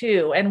telling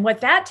too. And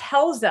what that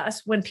tells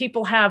us when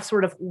people have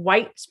sort of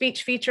white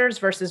speech features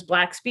versus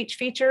Black speech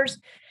features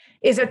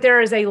is that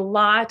there is a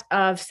lot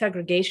of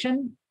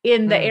segregation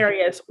in the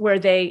areas where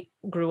they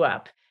grew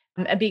up.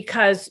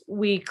 Because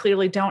we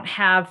clearly don't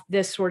have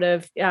this sort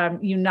of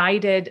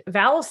united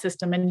vowel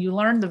system. And you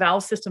learn the vowel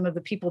system of the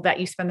people that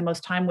you spend the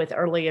most time with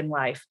early in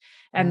life.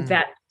 And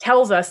that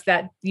tells us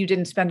that you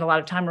didn't spend a lot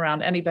of time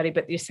around anybody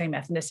but the same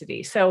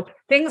ethnicity. So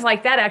things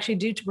like that actually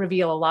do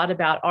reveal a lot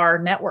about our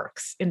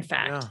networks, in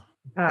fact.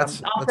 Yeah.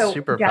 That's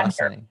super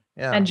fascinating.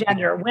 Yeah. And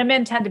gender.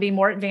 Women tend to be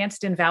more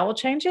advanced in vowel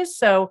changes.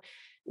 So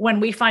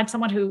when we find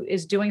someone who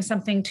is doing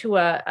something to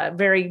a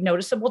very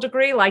noticeable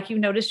degree, like you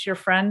noticed your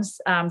friend's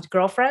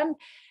girlfriend,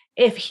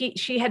 if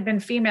she had been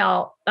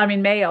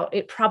male,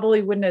 it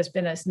probably wouldn't have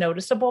been as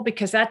noticeable,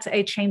 because that's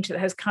a change that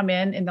has come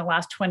in the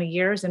last 20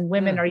 years. And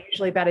women are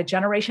usually about a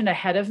generation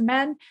ahead of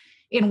men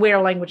in where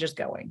language is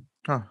going.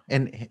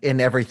 In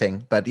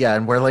everything, but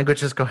and where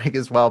language is going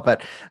as well.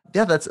 But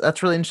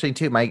that's really interesting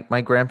too.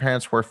 My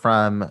grandparents were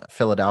from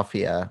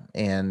Philadelphia,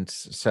 and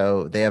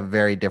so they have a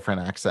very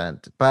different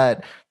accent,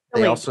 but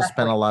they also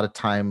spent a lot of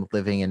time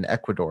living in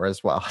Ecuador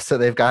as well. So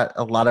they've got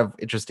a lot of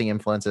interesting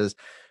influences.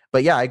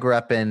 But I grew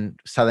up in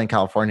Southern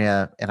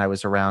California, and I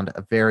was around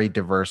a very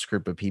diverse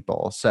group of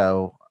people.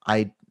 So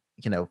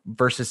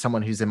versus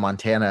someone who's in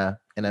Montana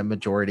in a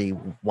majority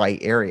white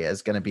area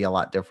is going to be a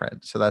lot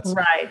different. So that's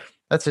right.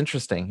 That's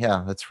interesting.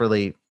 Yeah, that's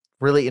really,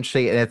 really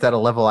interesting. And it's at a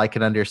level I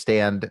can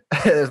understand,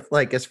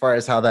 as far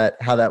as how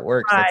that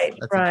works. Right,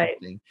 that's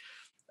interesting.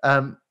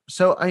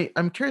 So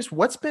I'm curious,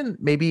 what's been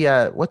maybe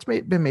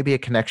a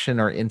connection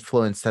or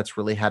influence that's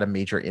really had a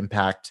major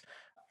impact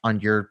on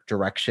your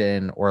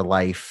direction or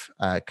life,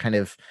 kind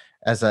of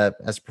as a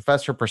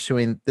professor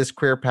pursuing this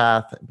career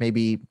path,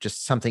 maybe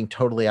just something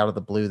totally out of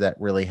the blue that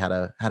really had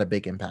a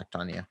big impact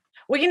on you?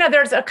 Well,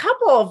 there's a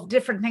couple of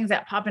different things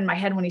that pop in my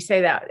head when you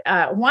say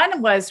that.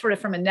 One was sort of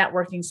from a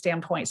networking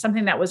standpoint,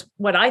 something that was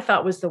what I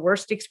thought was the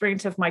worst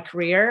experience of my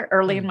career,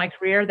 early in my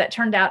career, that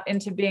turned out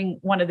into being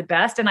one of the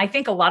best. And I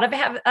think a lot of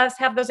us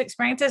have those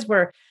experiences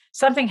where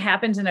something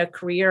happens in a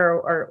career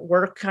or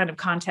work kind of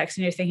context,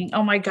 and you're thinking,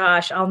 oh my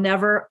gosh, I'll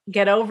never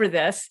get over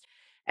this.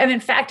 And in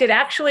fact, it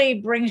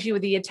actually brings you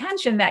the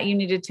attention that you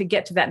needed to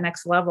get to that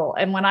next level.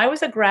 And when I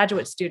was a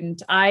graduate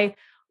student, I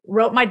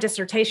wrote my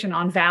dissertation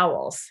on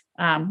vowels,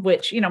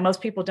 which,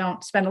 most people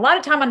don't spend a lot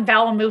of time on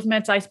vowel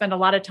movements. I spend a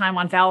lot of time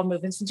on vowel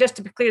movements. And just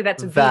to be clear,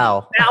 that's a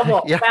vowel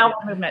yeah. Vowel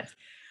movements.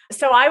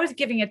 So I was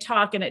giving a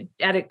talk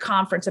at a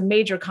conference, a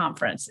major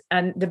conference,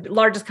 and the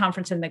largest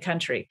conference in the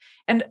country.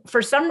 And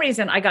for some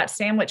reason, I got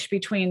sandwiched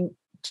between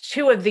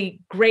two of the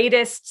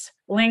greatest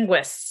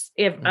linguists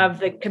of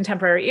the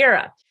contemporary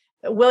era.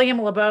 William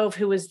Labov,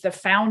 who was the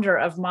founder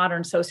of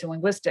modern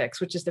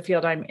sociolinguistics, which is the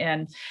field I'm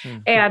in,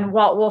 and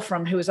Walt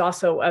Wolfram, who is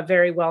also a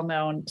very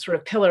well-known sort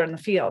of pillar in the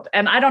field.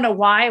 And I don't know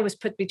why I was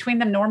put between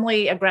them.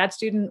 Normally, a grad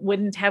student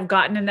wouldn't have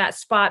gotten in that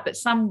spot, but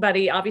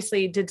somebody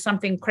obviously did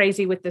something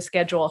crazy with the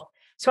schedule.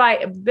 So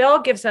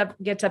Bill gets up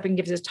and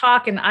gives his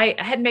talk, and I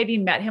had maybe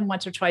met him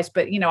once or twice,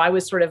 but I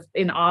was sort of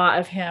in awe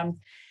of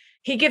him.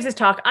 He gives his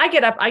talk. I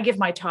get up, I give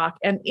my talk.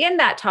 And in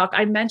that talk,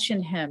 I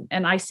mention him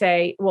and I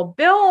say, well,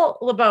 Bill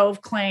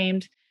Labov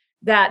claimed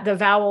that the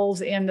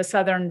vowels in the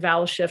Southern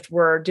vowel shift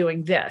were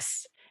doing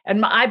this.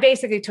 And I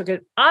basically took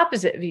an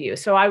opposite view.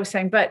 So I was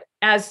saying, but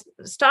as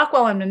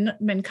Stockwell and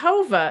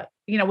Minkova,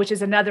 which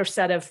is another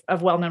set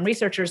of well-known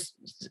researchers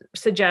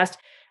suggest,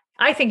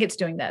 I think it's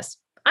doing this.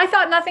 I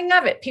thought nothing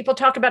of it. People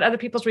talk about other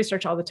people's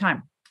research all the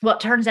time. Well, it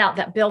turns out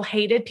that Bill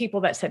hated people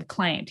that said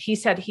claimed. He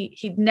said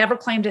he'd never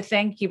claimed a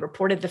thing. He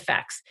reported the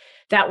facts.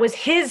 That was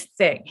his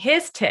thing,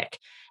 his tick.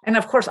 And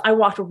of course, I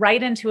walked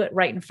right into it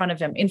right in front of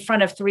him, in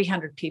front of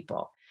 300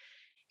 people.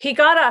 He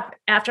got up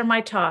after my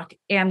talk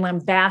and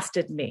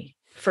lambasted me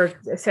for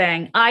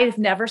saying, I've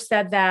never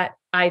said that.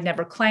 I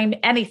never claimed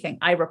anything.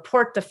 I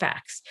report the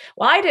facts.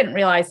 Well, I didn't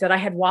realize that I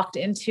had walked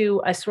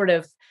into a sort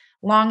of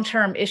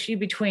long-term issue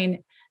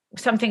between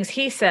some things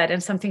he said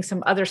and something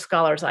some other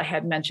scholars I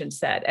had mentioned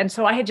said. And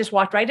so I had just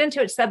walked right into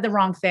it, said the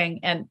wrong thing.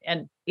 And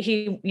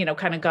he,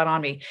 kind of got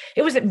on me.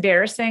 It was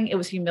embarrassing. It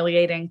was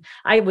humiliating.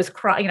 I was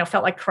crying,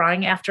 felt like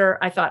crying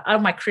after. I thought, oh,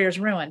 my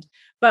career's ruined.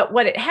 But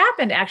what had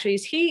happened actually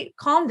is he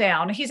calmed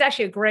down. He's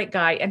actually a great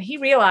guy. And he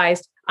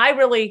realized I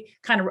really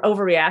kind of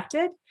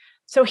overreacted.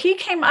 So he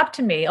came up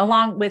to me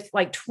along with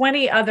like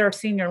 20 other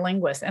senior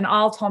linguists and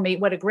all told me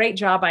what a great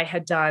job I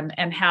had done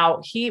and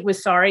how he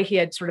was sorry he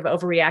had sort of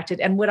overreacted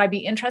and would I be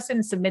interested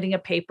in submitting a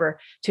paper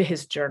to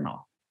his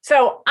journal.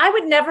 So I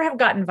would never have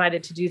got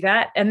invited to do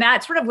that. And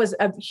that sort of was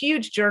a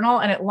huge journal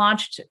and it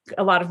launched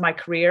a lot of my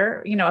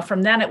career.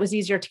 From then it was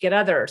easier to get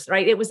others,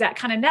 right? It was that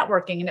kind of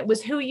networking and it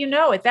was who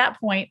at that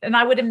point. And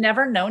I would have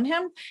never known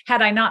him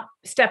had I not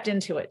stepped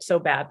into it so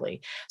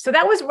badly. So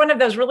that was one of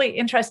those really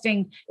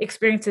interesting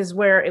experiences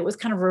where it was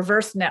kind of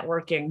reverse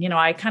networking.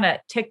 I kind of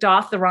ticked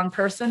off the wrong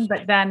person,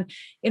 but then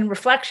in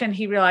reflection,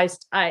 he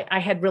realized I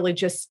had really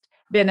just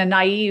been a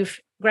naive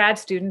grad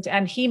student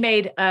and he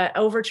made an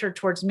overture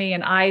towards me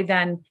and I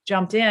then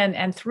jumped in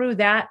and through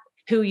that,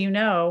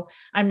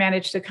 I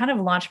managed to kind of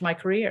launch my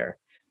career.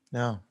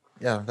 Yeah.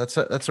 That's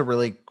a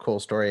really cool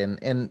story.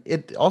 And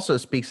it also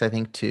speaks, I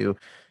think, to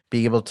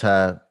being able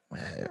to,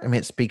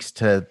 it speaks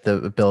to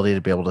the ability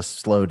to be able to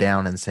slow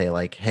down and say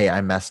like, hey,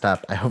 I messed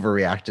up. I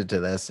overreacted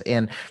to this.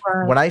 And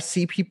when I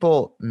see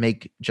people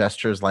make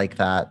gestures like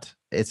that,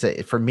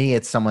 for me,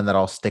 it's someone that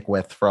I'll stick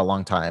with for a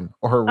long time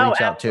or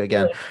reach out to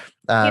again.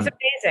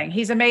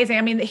 He's amazing.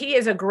 I mean, he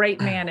is a great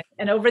man.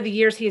 And over the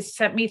years, he's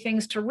sent me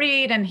things to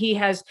read and he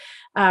has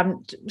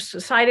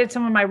cited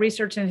some of my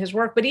research in his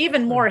work, but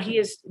even more, he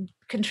has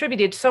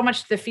contributed so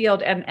much to the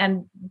field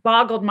and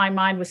boggled my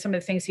mind with some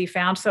of the things he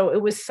found. So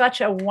it was such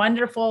a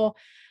wonderful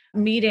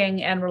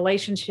meeting and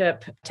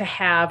relationship to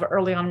have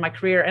early on in my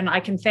career. And I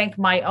can thank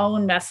my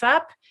own mess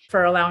up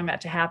for allowing that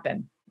to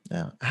happen.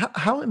 Yeah.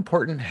 How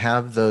important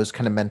have those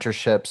kind of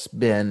mentorships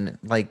been,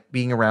 like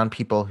being around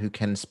people who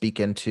can speak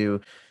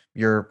into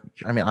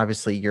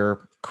obviously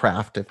your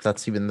craft, if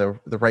that's even the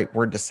right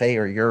word to say,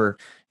 or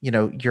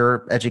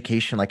your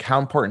education, like how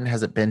important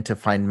has it been to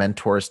find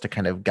mentors to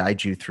kind of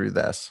guide you through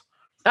this?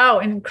 Oh,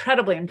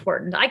 incredibly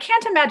important. I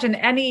can't imagine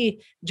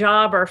any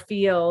job or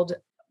field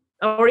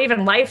or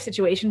even life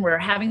situation where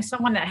having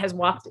someone that has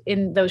walked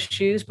in those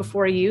shoes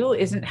before you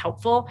isn't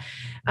helpful.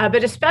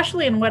 But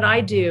especially in what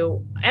I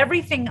do,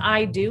 everything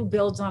I do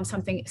builds on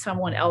something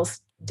someone else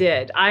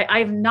did.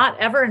 I've not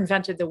ever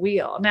invented the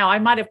wheel. Now, I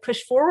might have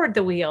pushed forward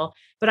the wheel,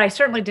 but I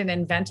certainly didn't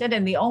invent it.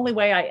 And the only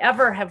way I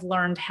ever have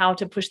learned how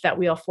to push that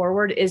wheel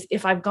forward is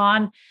if I've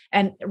gone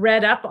and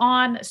read up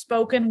on,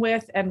 spoken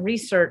with, and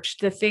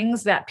researched the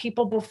things that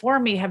people before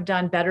me have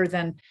done better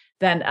than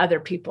than other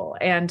people.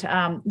 And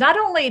not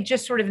only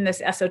just sort of in this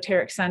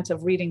esoteric sense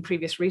of reading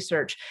previous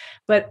research,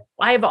 but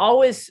I've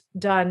always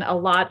done a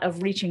lot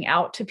of reaching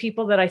out to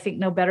people that I think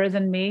know better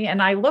than me.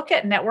 And I look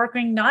at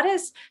networking not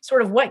as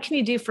sort of what can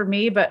you do for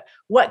me, but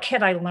what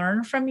can I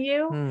learn from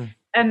you?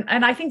 And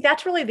I think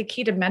that's really the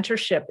key to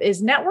mentorship.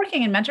 Is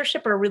networking and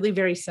mentorship are really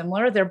very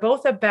similar. They're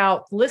both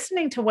about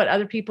listening to what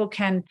other people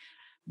can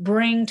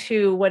bring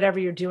to whatever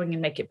you're doing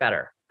and make it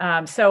better.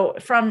 So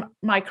from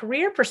my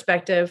career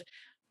perspective,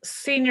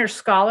 senior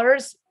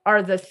scholars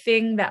are the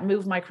thing that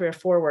moved my career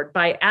forward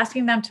by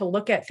asking them to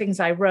look at things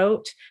I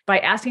wrote, by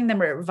asking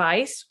them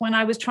advice when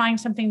I was trying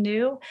something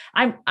new.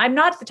 I'm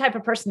not the type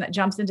of person that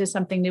jumps into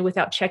something new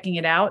without checking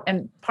it out.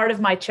 And part of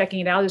my checking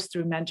it out is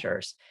through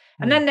mentors.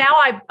 And then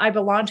now I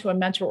belong to a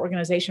mentor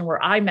organization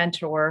where I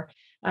mentor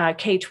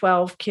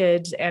K-12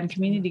 kids and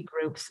community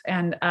groups.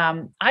 And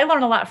I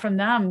learn a lot from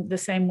them the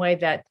same way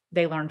that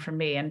they learn from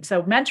me. And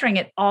so mentoring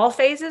at all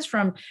phases,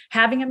 from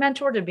having a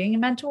mentor to being a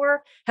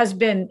mentor, has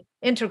been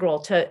integral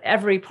to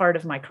every part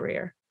of my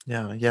career.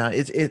 Yeah.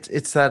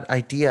 It's that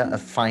idea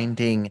of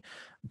finding,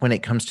 when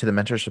it comes to the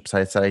mentorship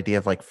side, it's that idea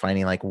of like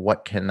finding like,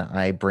 what can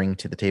I bring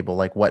to the table?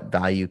 Like, what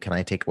value can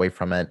I take away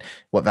from it?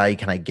 What value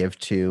can I give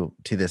to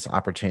this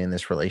opportunity in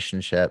this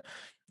relationship?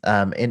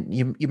 And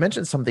you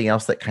mentioned something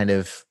else that kind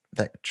of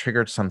that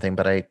triggered something,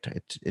 but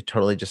it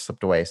totally just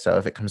slipped away. So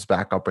if it comes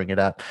back, I'll bring it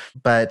up.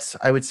 But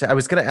I would say, I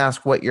was going to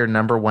ask what your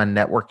number one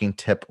networking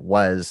tip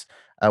was.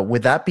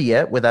 Would that be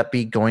it? Would that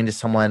be going to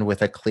someone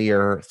with a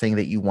clear thing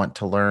that you want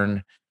to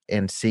learn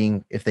and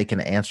seeing if they can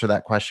answer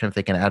that question, if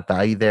they can add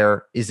value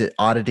there? Is it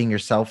auditing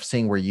yourself,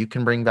 seeing where you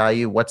can bring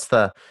value? What's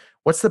the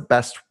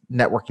best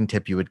networking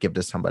tip you would give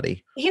to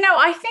somebody?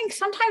 I think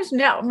sometimes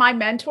my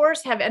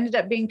mentors have ended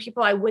up being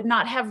people I would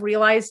not have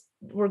realized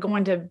were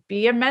going to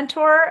be a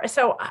mentor.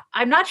 So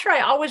I'm not sure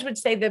I always would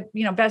say the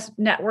best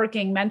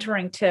networking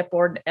mentoring tip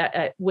or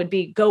would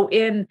be go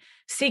in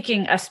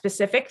seeking a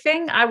specific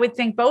thing. I would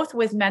think both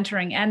with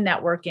mentoring and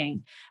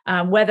networking,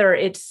 whether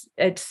it's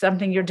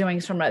something you're doing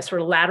from a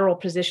sort of lateral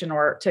position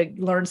or to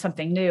learn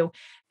something new,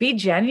 be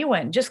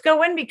genuine. Just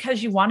go in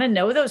because you want to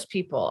know those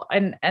people.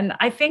 And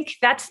I think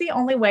that's the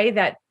only way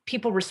that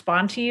people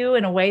respond to you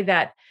in a way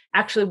that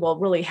actually will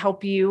really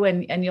help you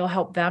and you'll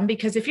help them.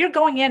 Because if you're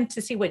going in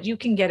to see what you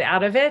can get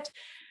out of it,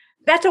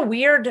 that's a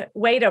weird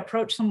way to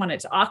approach someone.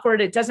 It's awkward.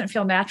 It doesn't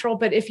feel natural.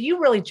 But if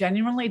you really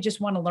genuinely just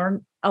want to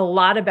learn a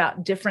lot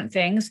about different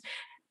things,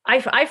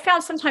 I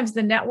found sometimes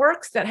the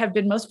networks that have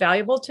been most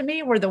valuable to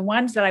me were the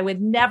ones that I would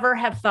never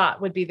have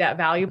thought would be that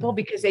valuable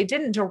because they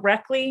didn't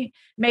directly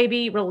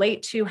maybe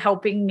relate to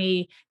helping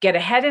me get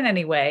ahead in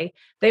any way.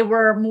 They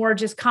were more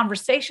just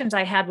conversations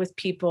I had with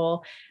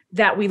people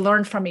that we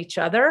learned from each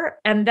other.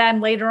 And then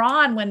later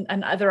on, when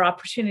another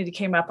opportunity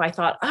came up, I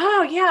thought,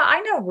 oh yeah,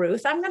 I know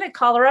Ruth. I'm going to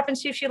call her up and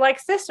see if she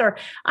likes this. Or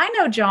I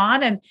know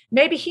John, and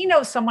maybe he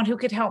knows someone who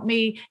could help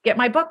me get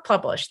my book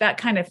published, that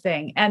kind of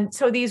thing. And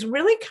so these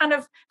really kind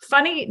of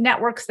funny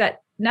networks that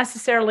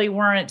necessarily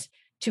weren't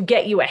to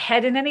get you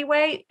ahead in any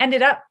way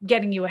ended up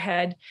getting you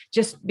ahead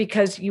just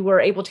because you were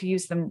able to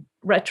use them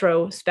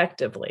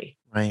retrospectively.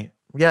 Right.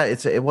 Yeah,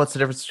 what's the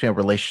difference between a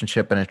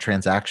relationship and a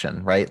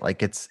transaction, right?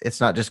 Like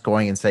it's not just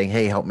going and saying,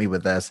 "Hey, help me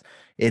with this."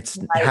 It's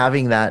right.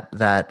 Having that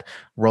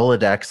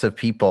Rolodex of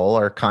people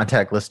or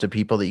contact list of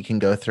people that you can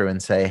go through and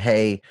say,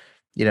 "Hey,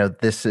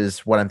 this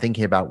is what I'm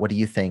thinking about. What do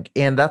you think?"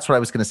 And that's what I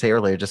was going to say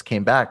earlier. Just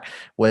came back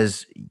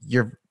was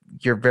you're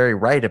very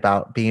right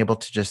about being able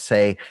to just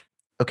say,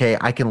 okay,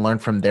 I can learn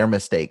from their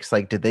mistakes.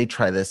 Like, did they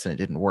try this and it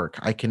didn't work?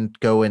 I can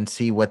go and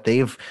see what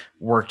they've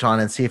worked on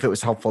and see if it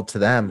was helpful to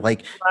them.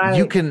 Like right.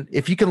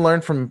 If you can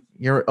learn from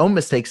your own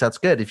mistakes, that's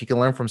good. If you can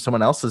learn from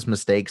someone else's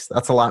mistakes,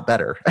 that's a lot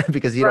better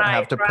because you don't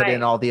have to put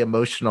in all the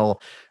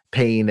emotional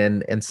pain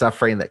and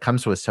suffering that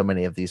comes with so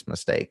many of these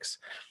mistakes.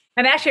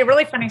 And actually a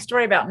really funny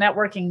story about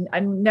networking.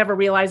 I'm never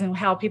realizing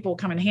how people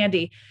come in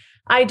handy.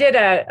 I did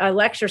a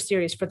lecture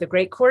series for the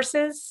Great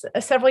Courses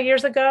several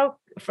years ago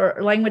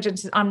for language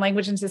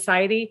and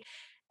society.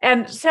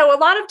 And so a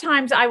lot of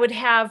times I would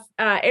have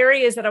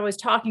areas that I was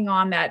talking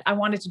on that I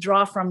wanted to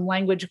draw from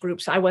language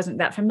groups I wasn't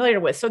that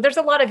familiar with. So there's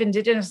a lot of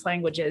indigenous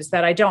languages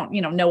that I don't,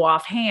 know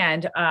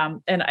offhand,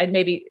 and I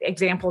maybe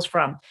examples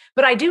from.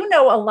 But I do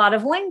know a lot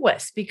of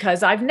linguists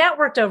because I've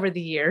networked over the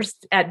years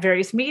at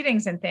various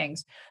meetings and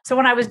things. So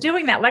when I was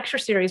doing that lecture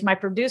series, my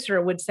producer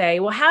would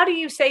say, "Well, how do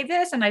you say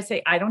this?" And I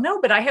say, "I don't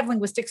know, but I have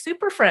linguistic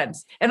super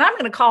friends, and I'm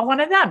going to call one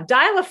of them.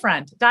 Dial a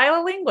friend,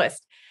 dial a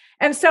linguist."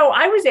 And so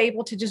I was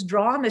able to just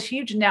draw on this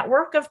huge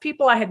network of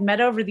people I had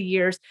met over the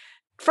years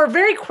for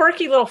very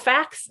quirky little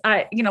facts,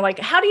 like,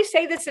 how do you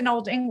say this in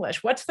Old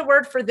English? What's the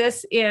word for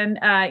this in,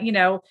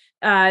 an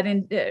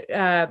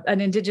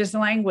indigenous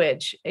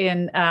language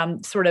in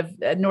sort of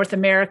North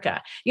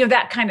America,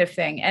 that kind of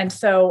thing. And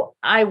so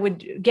I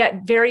would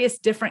get various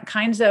different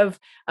kinds of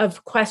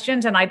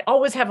questions, and I'd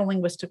always have a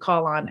linguist to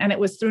call on. And it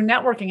was through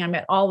networking I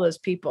met all those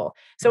people.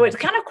 So it's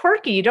kind of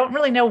quirky. You don't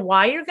really know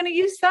why you're going to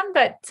use them,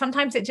 but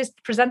sometimes it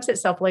just presents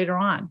itself later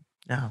on.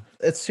 Yeah,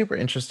 it's super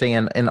interesting.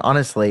 And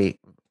honestly,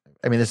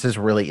 I mean, this is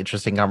a really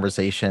interesting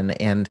conversation,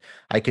 and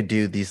I could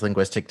do these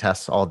linguistic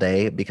tests all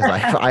day because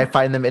I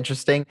find them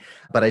interesting.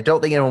 But I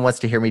don't think anyone wants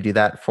to hear me do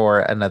that for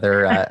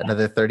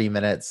another 30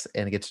 minutes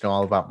and get to know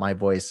all about my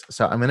voice.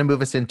 So I'm going to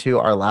move us into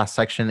our last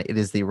section. It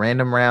is the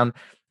random round.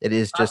 It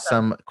is just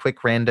some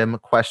quick random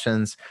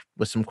questions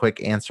with some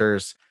quick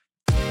answers.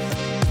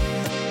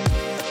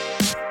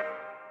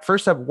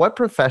 First up, what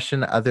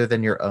profession other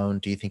than your own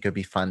do you think would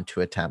be fun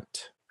to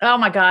attempt? Oh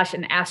my gosh,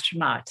 an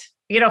astronaut.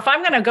 If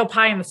I'm going to go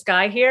pie in the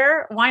sky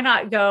here, why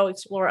not go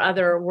explore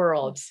other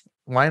worlds?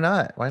 Why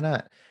not? Why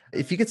not?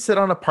 If you could sit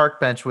on a park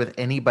bench with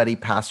anybody,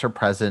 past or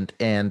present,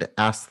 and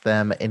ask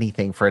them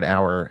anything for an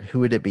hour, who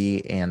would it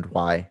be and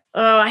why?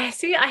 Oh, I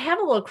see. I have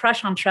a little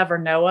crush on Trevor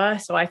Noah,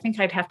 so I think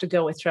I'd have to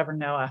go with Trevor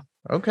Noah.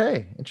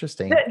 Okay,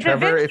 interesting.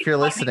 Trevor, if you're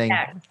listening,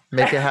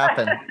 make it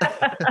happen.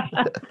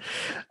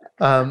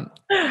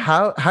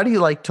 How do you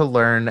like to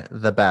learn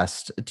the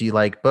best? Do you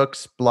like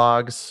books,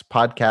 blogs,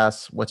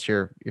 podcasts? What's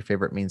your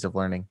favorite means of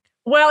learning?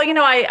 Well,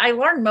 I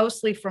learn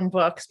mostly from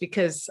books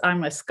because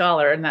I'm a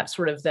scholar and that's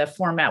sort of the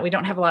format. We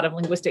don't have a lot of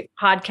linguistic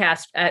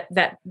podcasts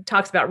that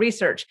talks about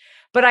research,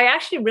 but I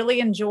actually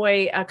really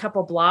enjoy a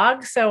couple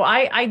blogs. So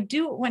I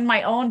do in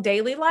my own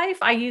daily life,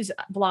 I use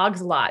blogs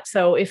a lot.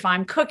 So if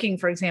I'm cooking,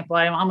 for example,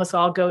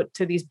 I'll go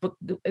to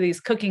these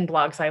cooking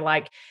blogs I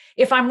like.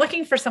 If I'm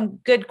looking for some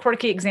good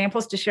quirky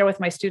examples to share with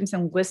my students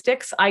in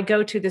linguistics, I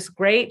go to this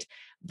great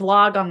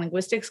blog on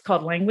linguistics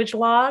called Language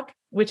Log,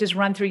 which is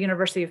run through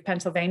University of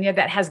Pennsylvania,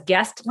 that has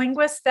guest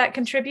linguists that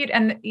contribute.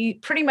 And you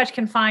pretty much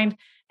can find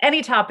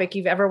any topic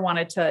you've ever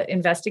wanted to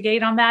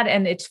investigate on that.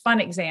 And it's fun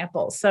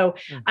examples. So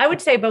I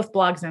would say both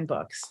blogs and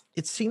books.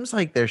 It seems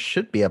like there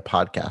should be a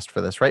podcast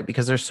for this, right?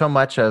 Because there's so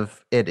much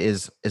of it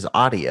is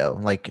audio.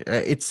 Like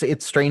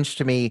it's strange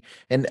to me.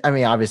 And I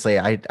mean, obviously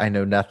I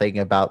know nothing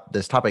about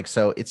this topic.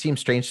 So it seems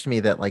strange to me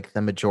that like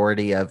the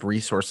majority of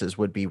resources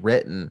would be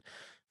written,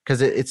 because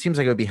it seems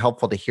like it would be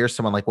helpful to hear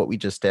someone like what we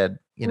just did.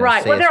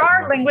 Right. Well, there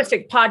are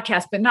linguistic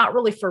podcasts, but not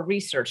really for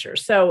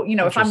researchers. So,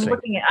 if I'm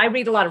I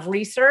read a lot of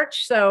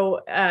research. So,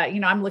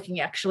 I'm looking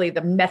actually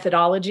the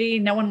methodology.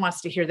 No one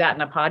wants to hear that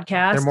in a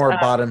podcast. They're more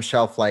bottom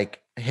shelf,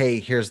 like, hey,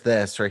 here's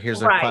this, or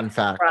here's a fun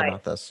fact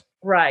about this.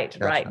 Right.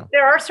 Gotcha. Right.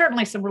 There are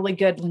certainly some really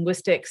good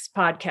linguistics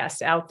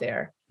podcasts out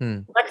there.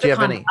 Do you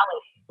have any?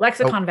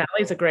 Lexicon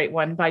Valley is a great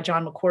one by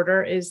John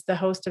McWhorter is the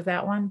host of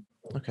that one.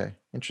 Okay.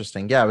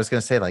 Interesting. Yeah. I was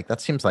going to say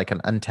that seems like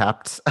an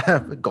untapped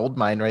gold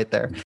mine right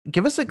there.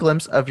 Give us a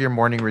glimpse of your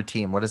morning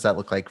routine. What does that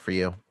look like for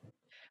you?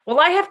 Well,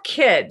 I have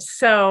kids,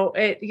 so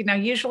it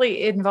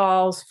usually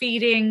involves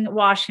feeding,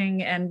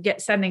 washing, and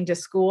sending to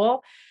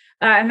school.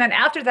 And then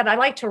after that, I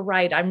like to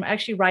write. I'm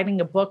actually writing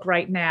a book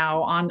right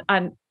now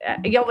on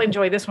you'll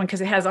enjoy this one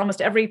because it has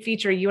almost every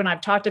feature you and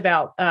I've talked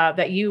about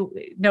that you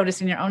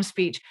noticed in your own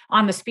speech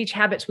on the speech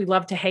habits we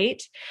love to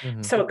hate.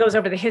 Mm-hmm. So it goes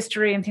over the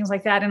history and things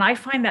like that. And I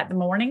find that the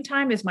morning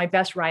time is my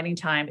best writing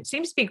time. It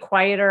seems to be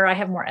quieter. I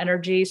have more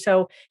energy.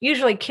 So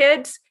usually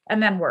kids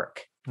and then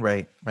work.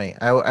 Right.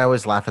 I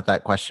always laugh at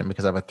that question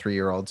because I have a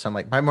 3-year-old. So I'm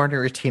like, my morning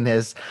routine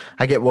is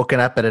I get woken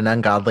up at an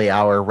ungodly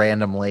hour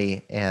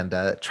randomly and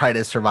try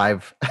to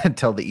survive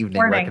until the evening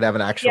where I can have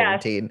an actual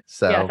routine.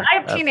 So yes. I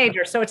have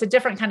teenagers, so it's a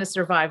different kind of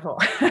survival.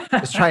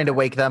 Just trying to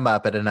wake them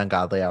up at an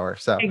ungodly hour.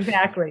 So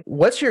exactly.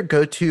 What's your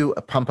go-to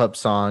pump up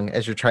song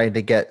as you're trying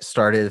to get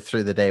started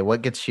through the day?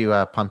 What gets you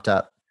pumped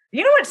up?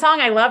 You know what song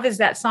I love is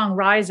that song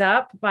Rise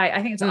Up by,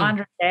 I think it's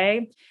Andre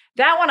Day.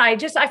 That one, I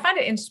find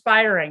it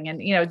inspiring. And,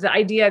 the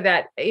idea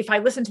that if I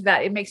listen to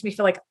that, it makes me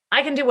feel like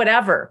I can do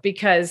whatever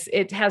because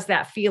it has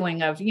that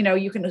feeling of,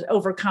 you can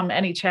overcome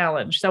any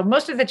challenge. So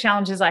most of the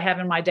challenges I have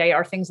in my day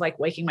are things like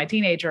waking my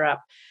teenager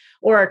up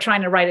or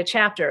trying to write a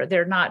chapter.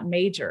 They're not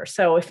major.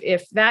 So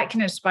if that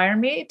can inspire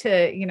me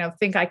to,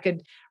 think I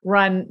could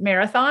run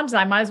marathons,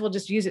 I might as well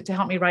just use it to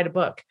help me write a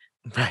book.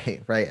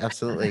 Right.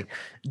 Absolutely.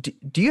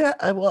 Do you,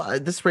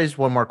 this raised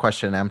one more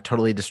question. I'm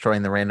totally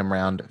destroying the random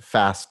round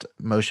fast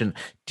motion.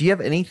 Do you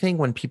have anything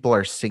when people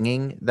are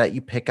singing that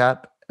you pick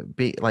up,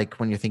 like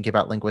when you're thinking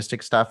about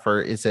linguistic stuff,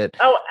 or is it?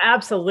 Oh,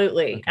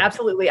 absolutely. Okay.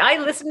 Absolutely. I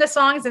listen to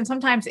songs and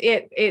sometimes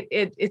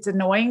it's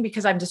annoying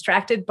because I'm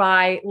distracted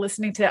by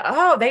listening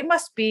to, they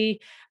must be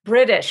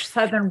British,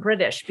 Southern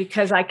British,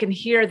 because I can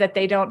hear that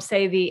they don't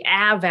say the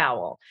a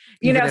vowel.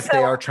 Even if they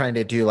are trying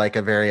to do like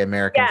a very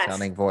American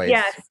sounding voice.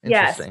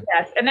 Yes.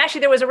 And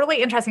actually there was a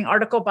really interesting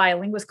article by a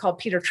linguist called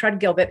Peter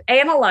Treadgill that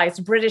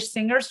analyzed British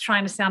singers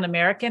trying to sound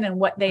American and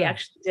what they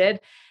actually did.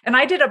 And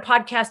I did a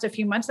podcast a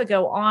few months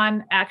ago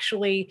on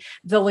actually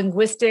the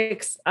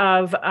linguistics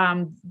of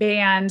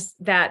bands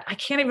that I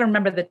can't even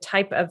remember the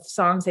type of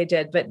songs they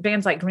did, but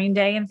bands like Green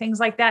Day and things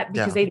like that,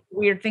 because they did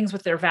weird things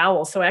with their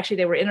vowels. So actually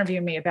they were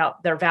interviewing me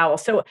about their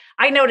vowels. So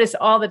I notice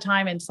all the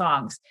time in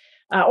songs.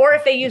 Or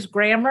if they use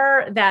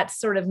grammar that's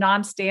sort of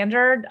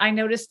non-standard, I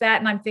notice that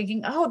and I'm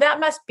thinking, that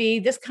must be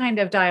this kind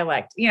of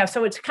dialect,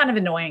 so it's kind of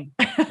annoying.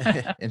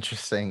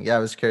 Interesting. Yeah, I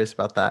was curious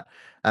about that.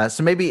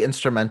 So maybe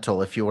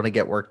instrumental if you want to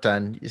get work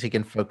done, so you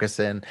can focus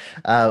in.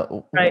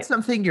 What's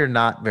something you're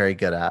not very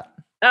good at?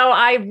 Oh,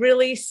 I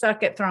really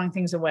suck at throwing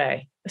things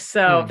away.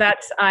 So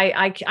that's,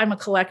 I'm a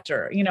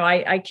collector,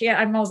 I can't,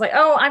 I'm always like,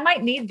 oh, I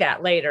might need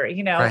that later,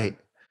 Right.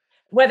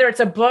 Whether it's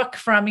a book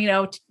from,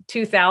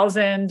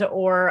 2000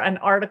 or an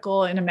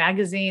article in a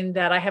magazine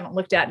that I haven't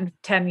looked at in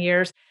 10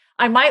 years,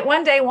 I might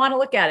one day want to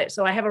look at it.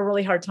 So I have a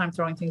really hard time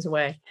throwing things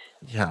away.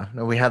 Yeah,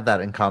 no, we have that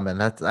in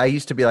common. I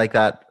used to be like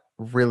that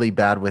really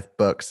bad with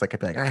books. Like I'd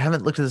be like, I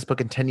haven't looked at this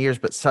book in 10 years,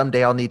 but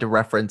someday I'll need to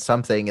reference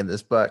something in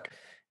this book.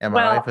 And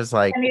my wife was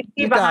like,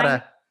 you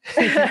gotta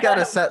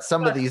set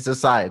some of these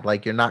aside.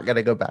 Like you're not going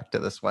to go back to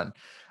this one.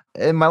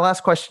 And my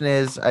last question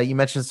is, you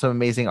mentioned some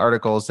amazing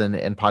articles and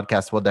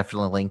podcasts we'll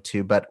definitely link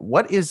to, but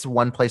what is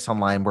one place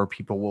online where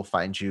people will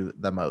find you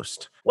the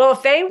most? Well,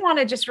 if they want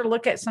to just sort of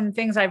look at some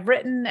things I've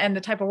written and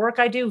the type of work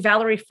I do,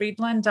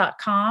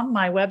 ValerieFridland.com,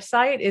 my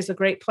website, is a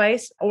great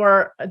place.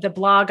 Or the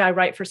blog I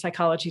write for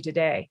Psychology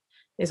Today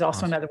is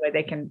also another way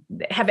they can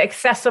have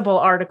accessible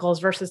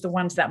articles versus the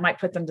ones that might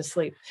put them to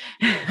sleep.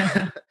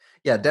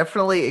 Yeah,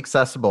 definitely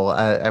accessible.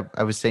 I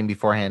was saying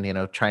beforehand,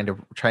 trying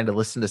to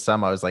listen to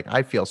some, I was like,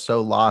 I feel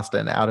so lost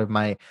and out of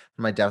my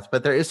depth.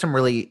 But there is some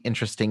really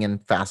interesting and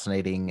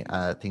fascinating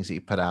things that you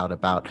put out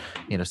about,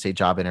 say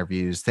job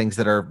interviews, things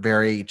that are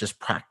very just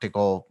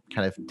practical,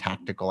 kind of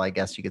tactical, I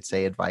guess you could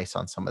say, advice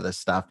on some of this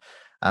stuff.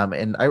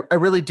 And I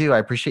really do. I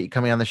appreciate you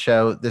coming on the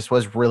show. This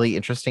was really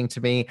interesting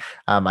to me.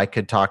 I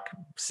could talk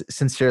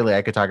sincerely.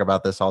 I could talk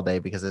about this all day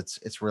because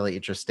it's really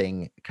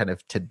interesting kind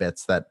of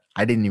tidbits that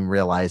I didn't even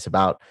realize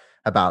about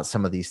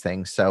some of these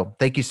things. So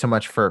thank you so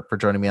much for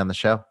joining me on the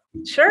show.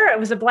 Sure. It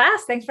was a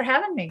blast. Thanks for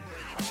having me.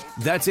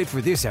 That's it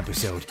for this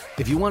episode.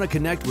 If you want to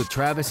connect with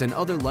Travis and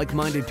other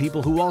like-minded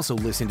people who also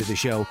listen to the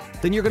show,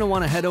 then you're going to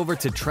want to head over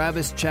to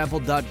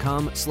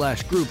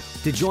travischappell.com/group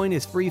to join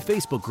his free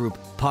Facebook group,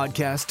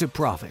 Podcast to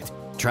Profit.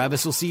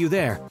 Travis will see you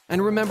there.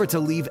 And remember to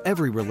leave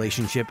every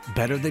relationship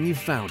better than you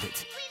found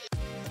it.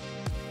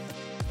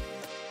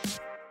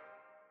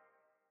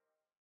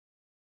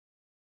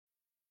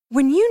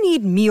 When you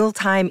need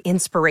mealtime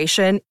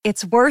inspiration,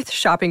 it's worth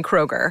shopping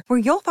Kroger, where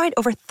you'll find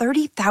over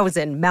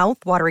 30,000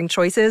 mouth-watering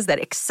choices that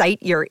excite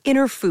your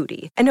inner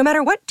foodie. And no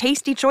matter what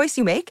tasty choice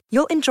you make,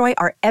 you'll enjoy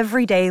our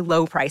everyday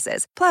low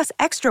prices, plus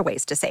extra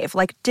ways to save,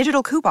 like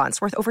digital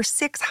coupons worth over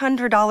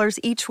 $600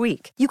 each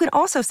week. You can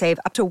also save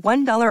up to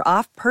 $1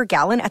 off per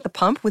gallon at the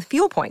pump with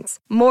fuel points.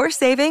 More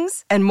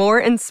savings and more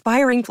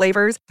inspiring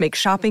flavors make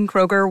shopping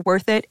Kroger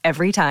worth it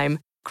every time.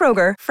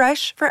 Kroger,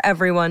 fresh for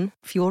everyone.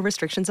 Fuel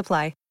restrictions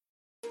apply.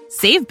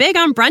 Save big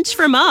on brunch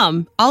for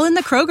mom, all in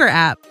the Kroger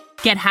app.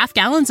 Get half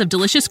gallons of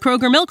delicious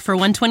Kroger milk for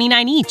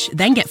 $1.29 each.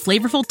 Then get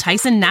flavorful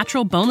Tyson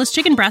natural boneless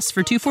chicken breasts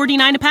for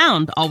 $2.49 a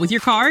pound, all with your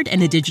card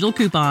and a digital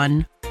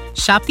coupon.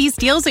 Shop these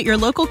deals at your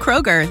local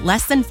Kroger,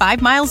 less than 5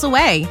 miles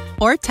away.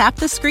 Or tap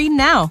the screen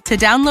now to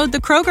download the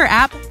Kroger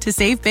app to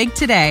save big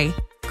today.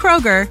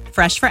 Kroger,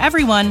 fresh for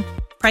everyone.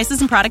 Prices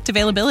and product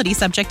availability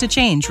subject to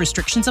change.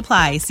 Restrictions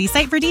apply. See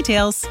site for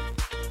details.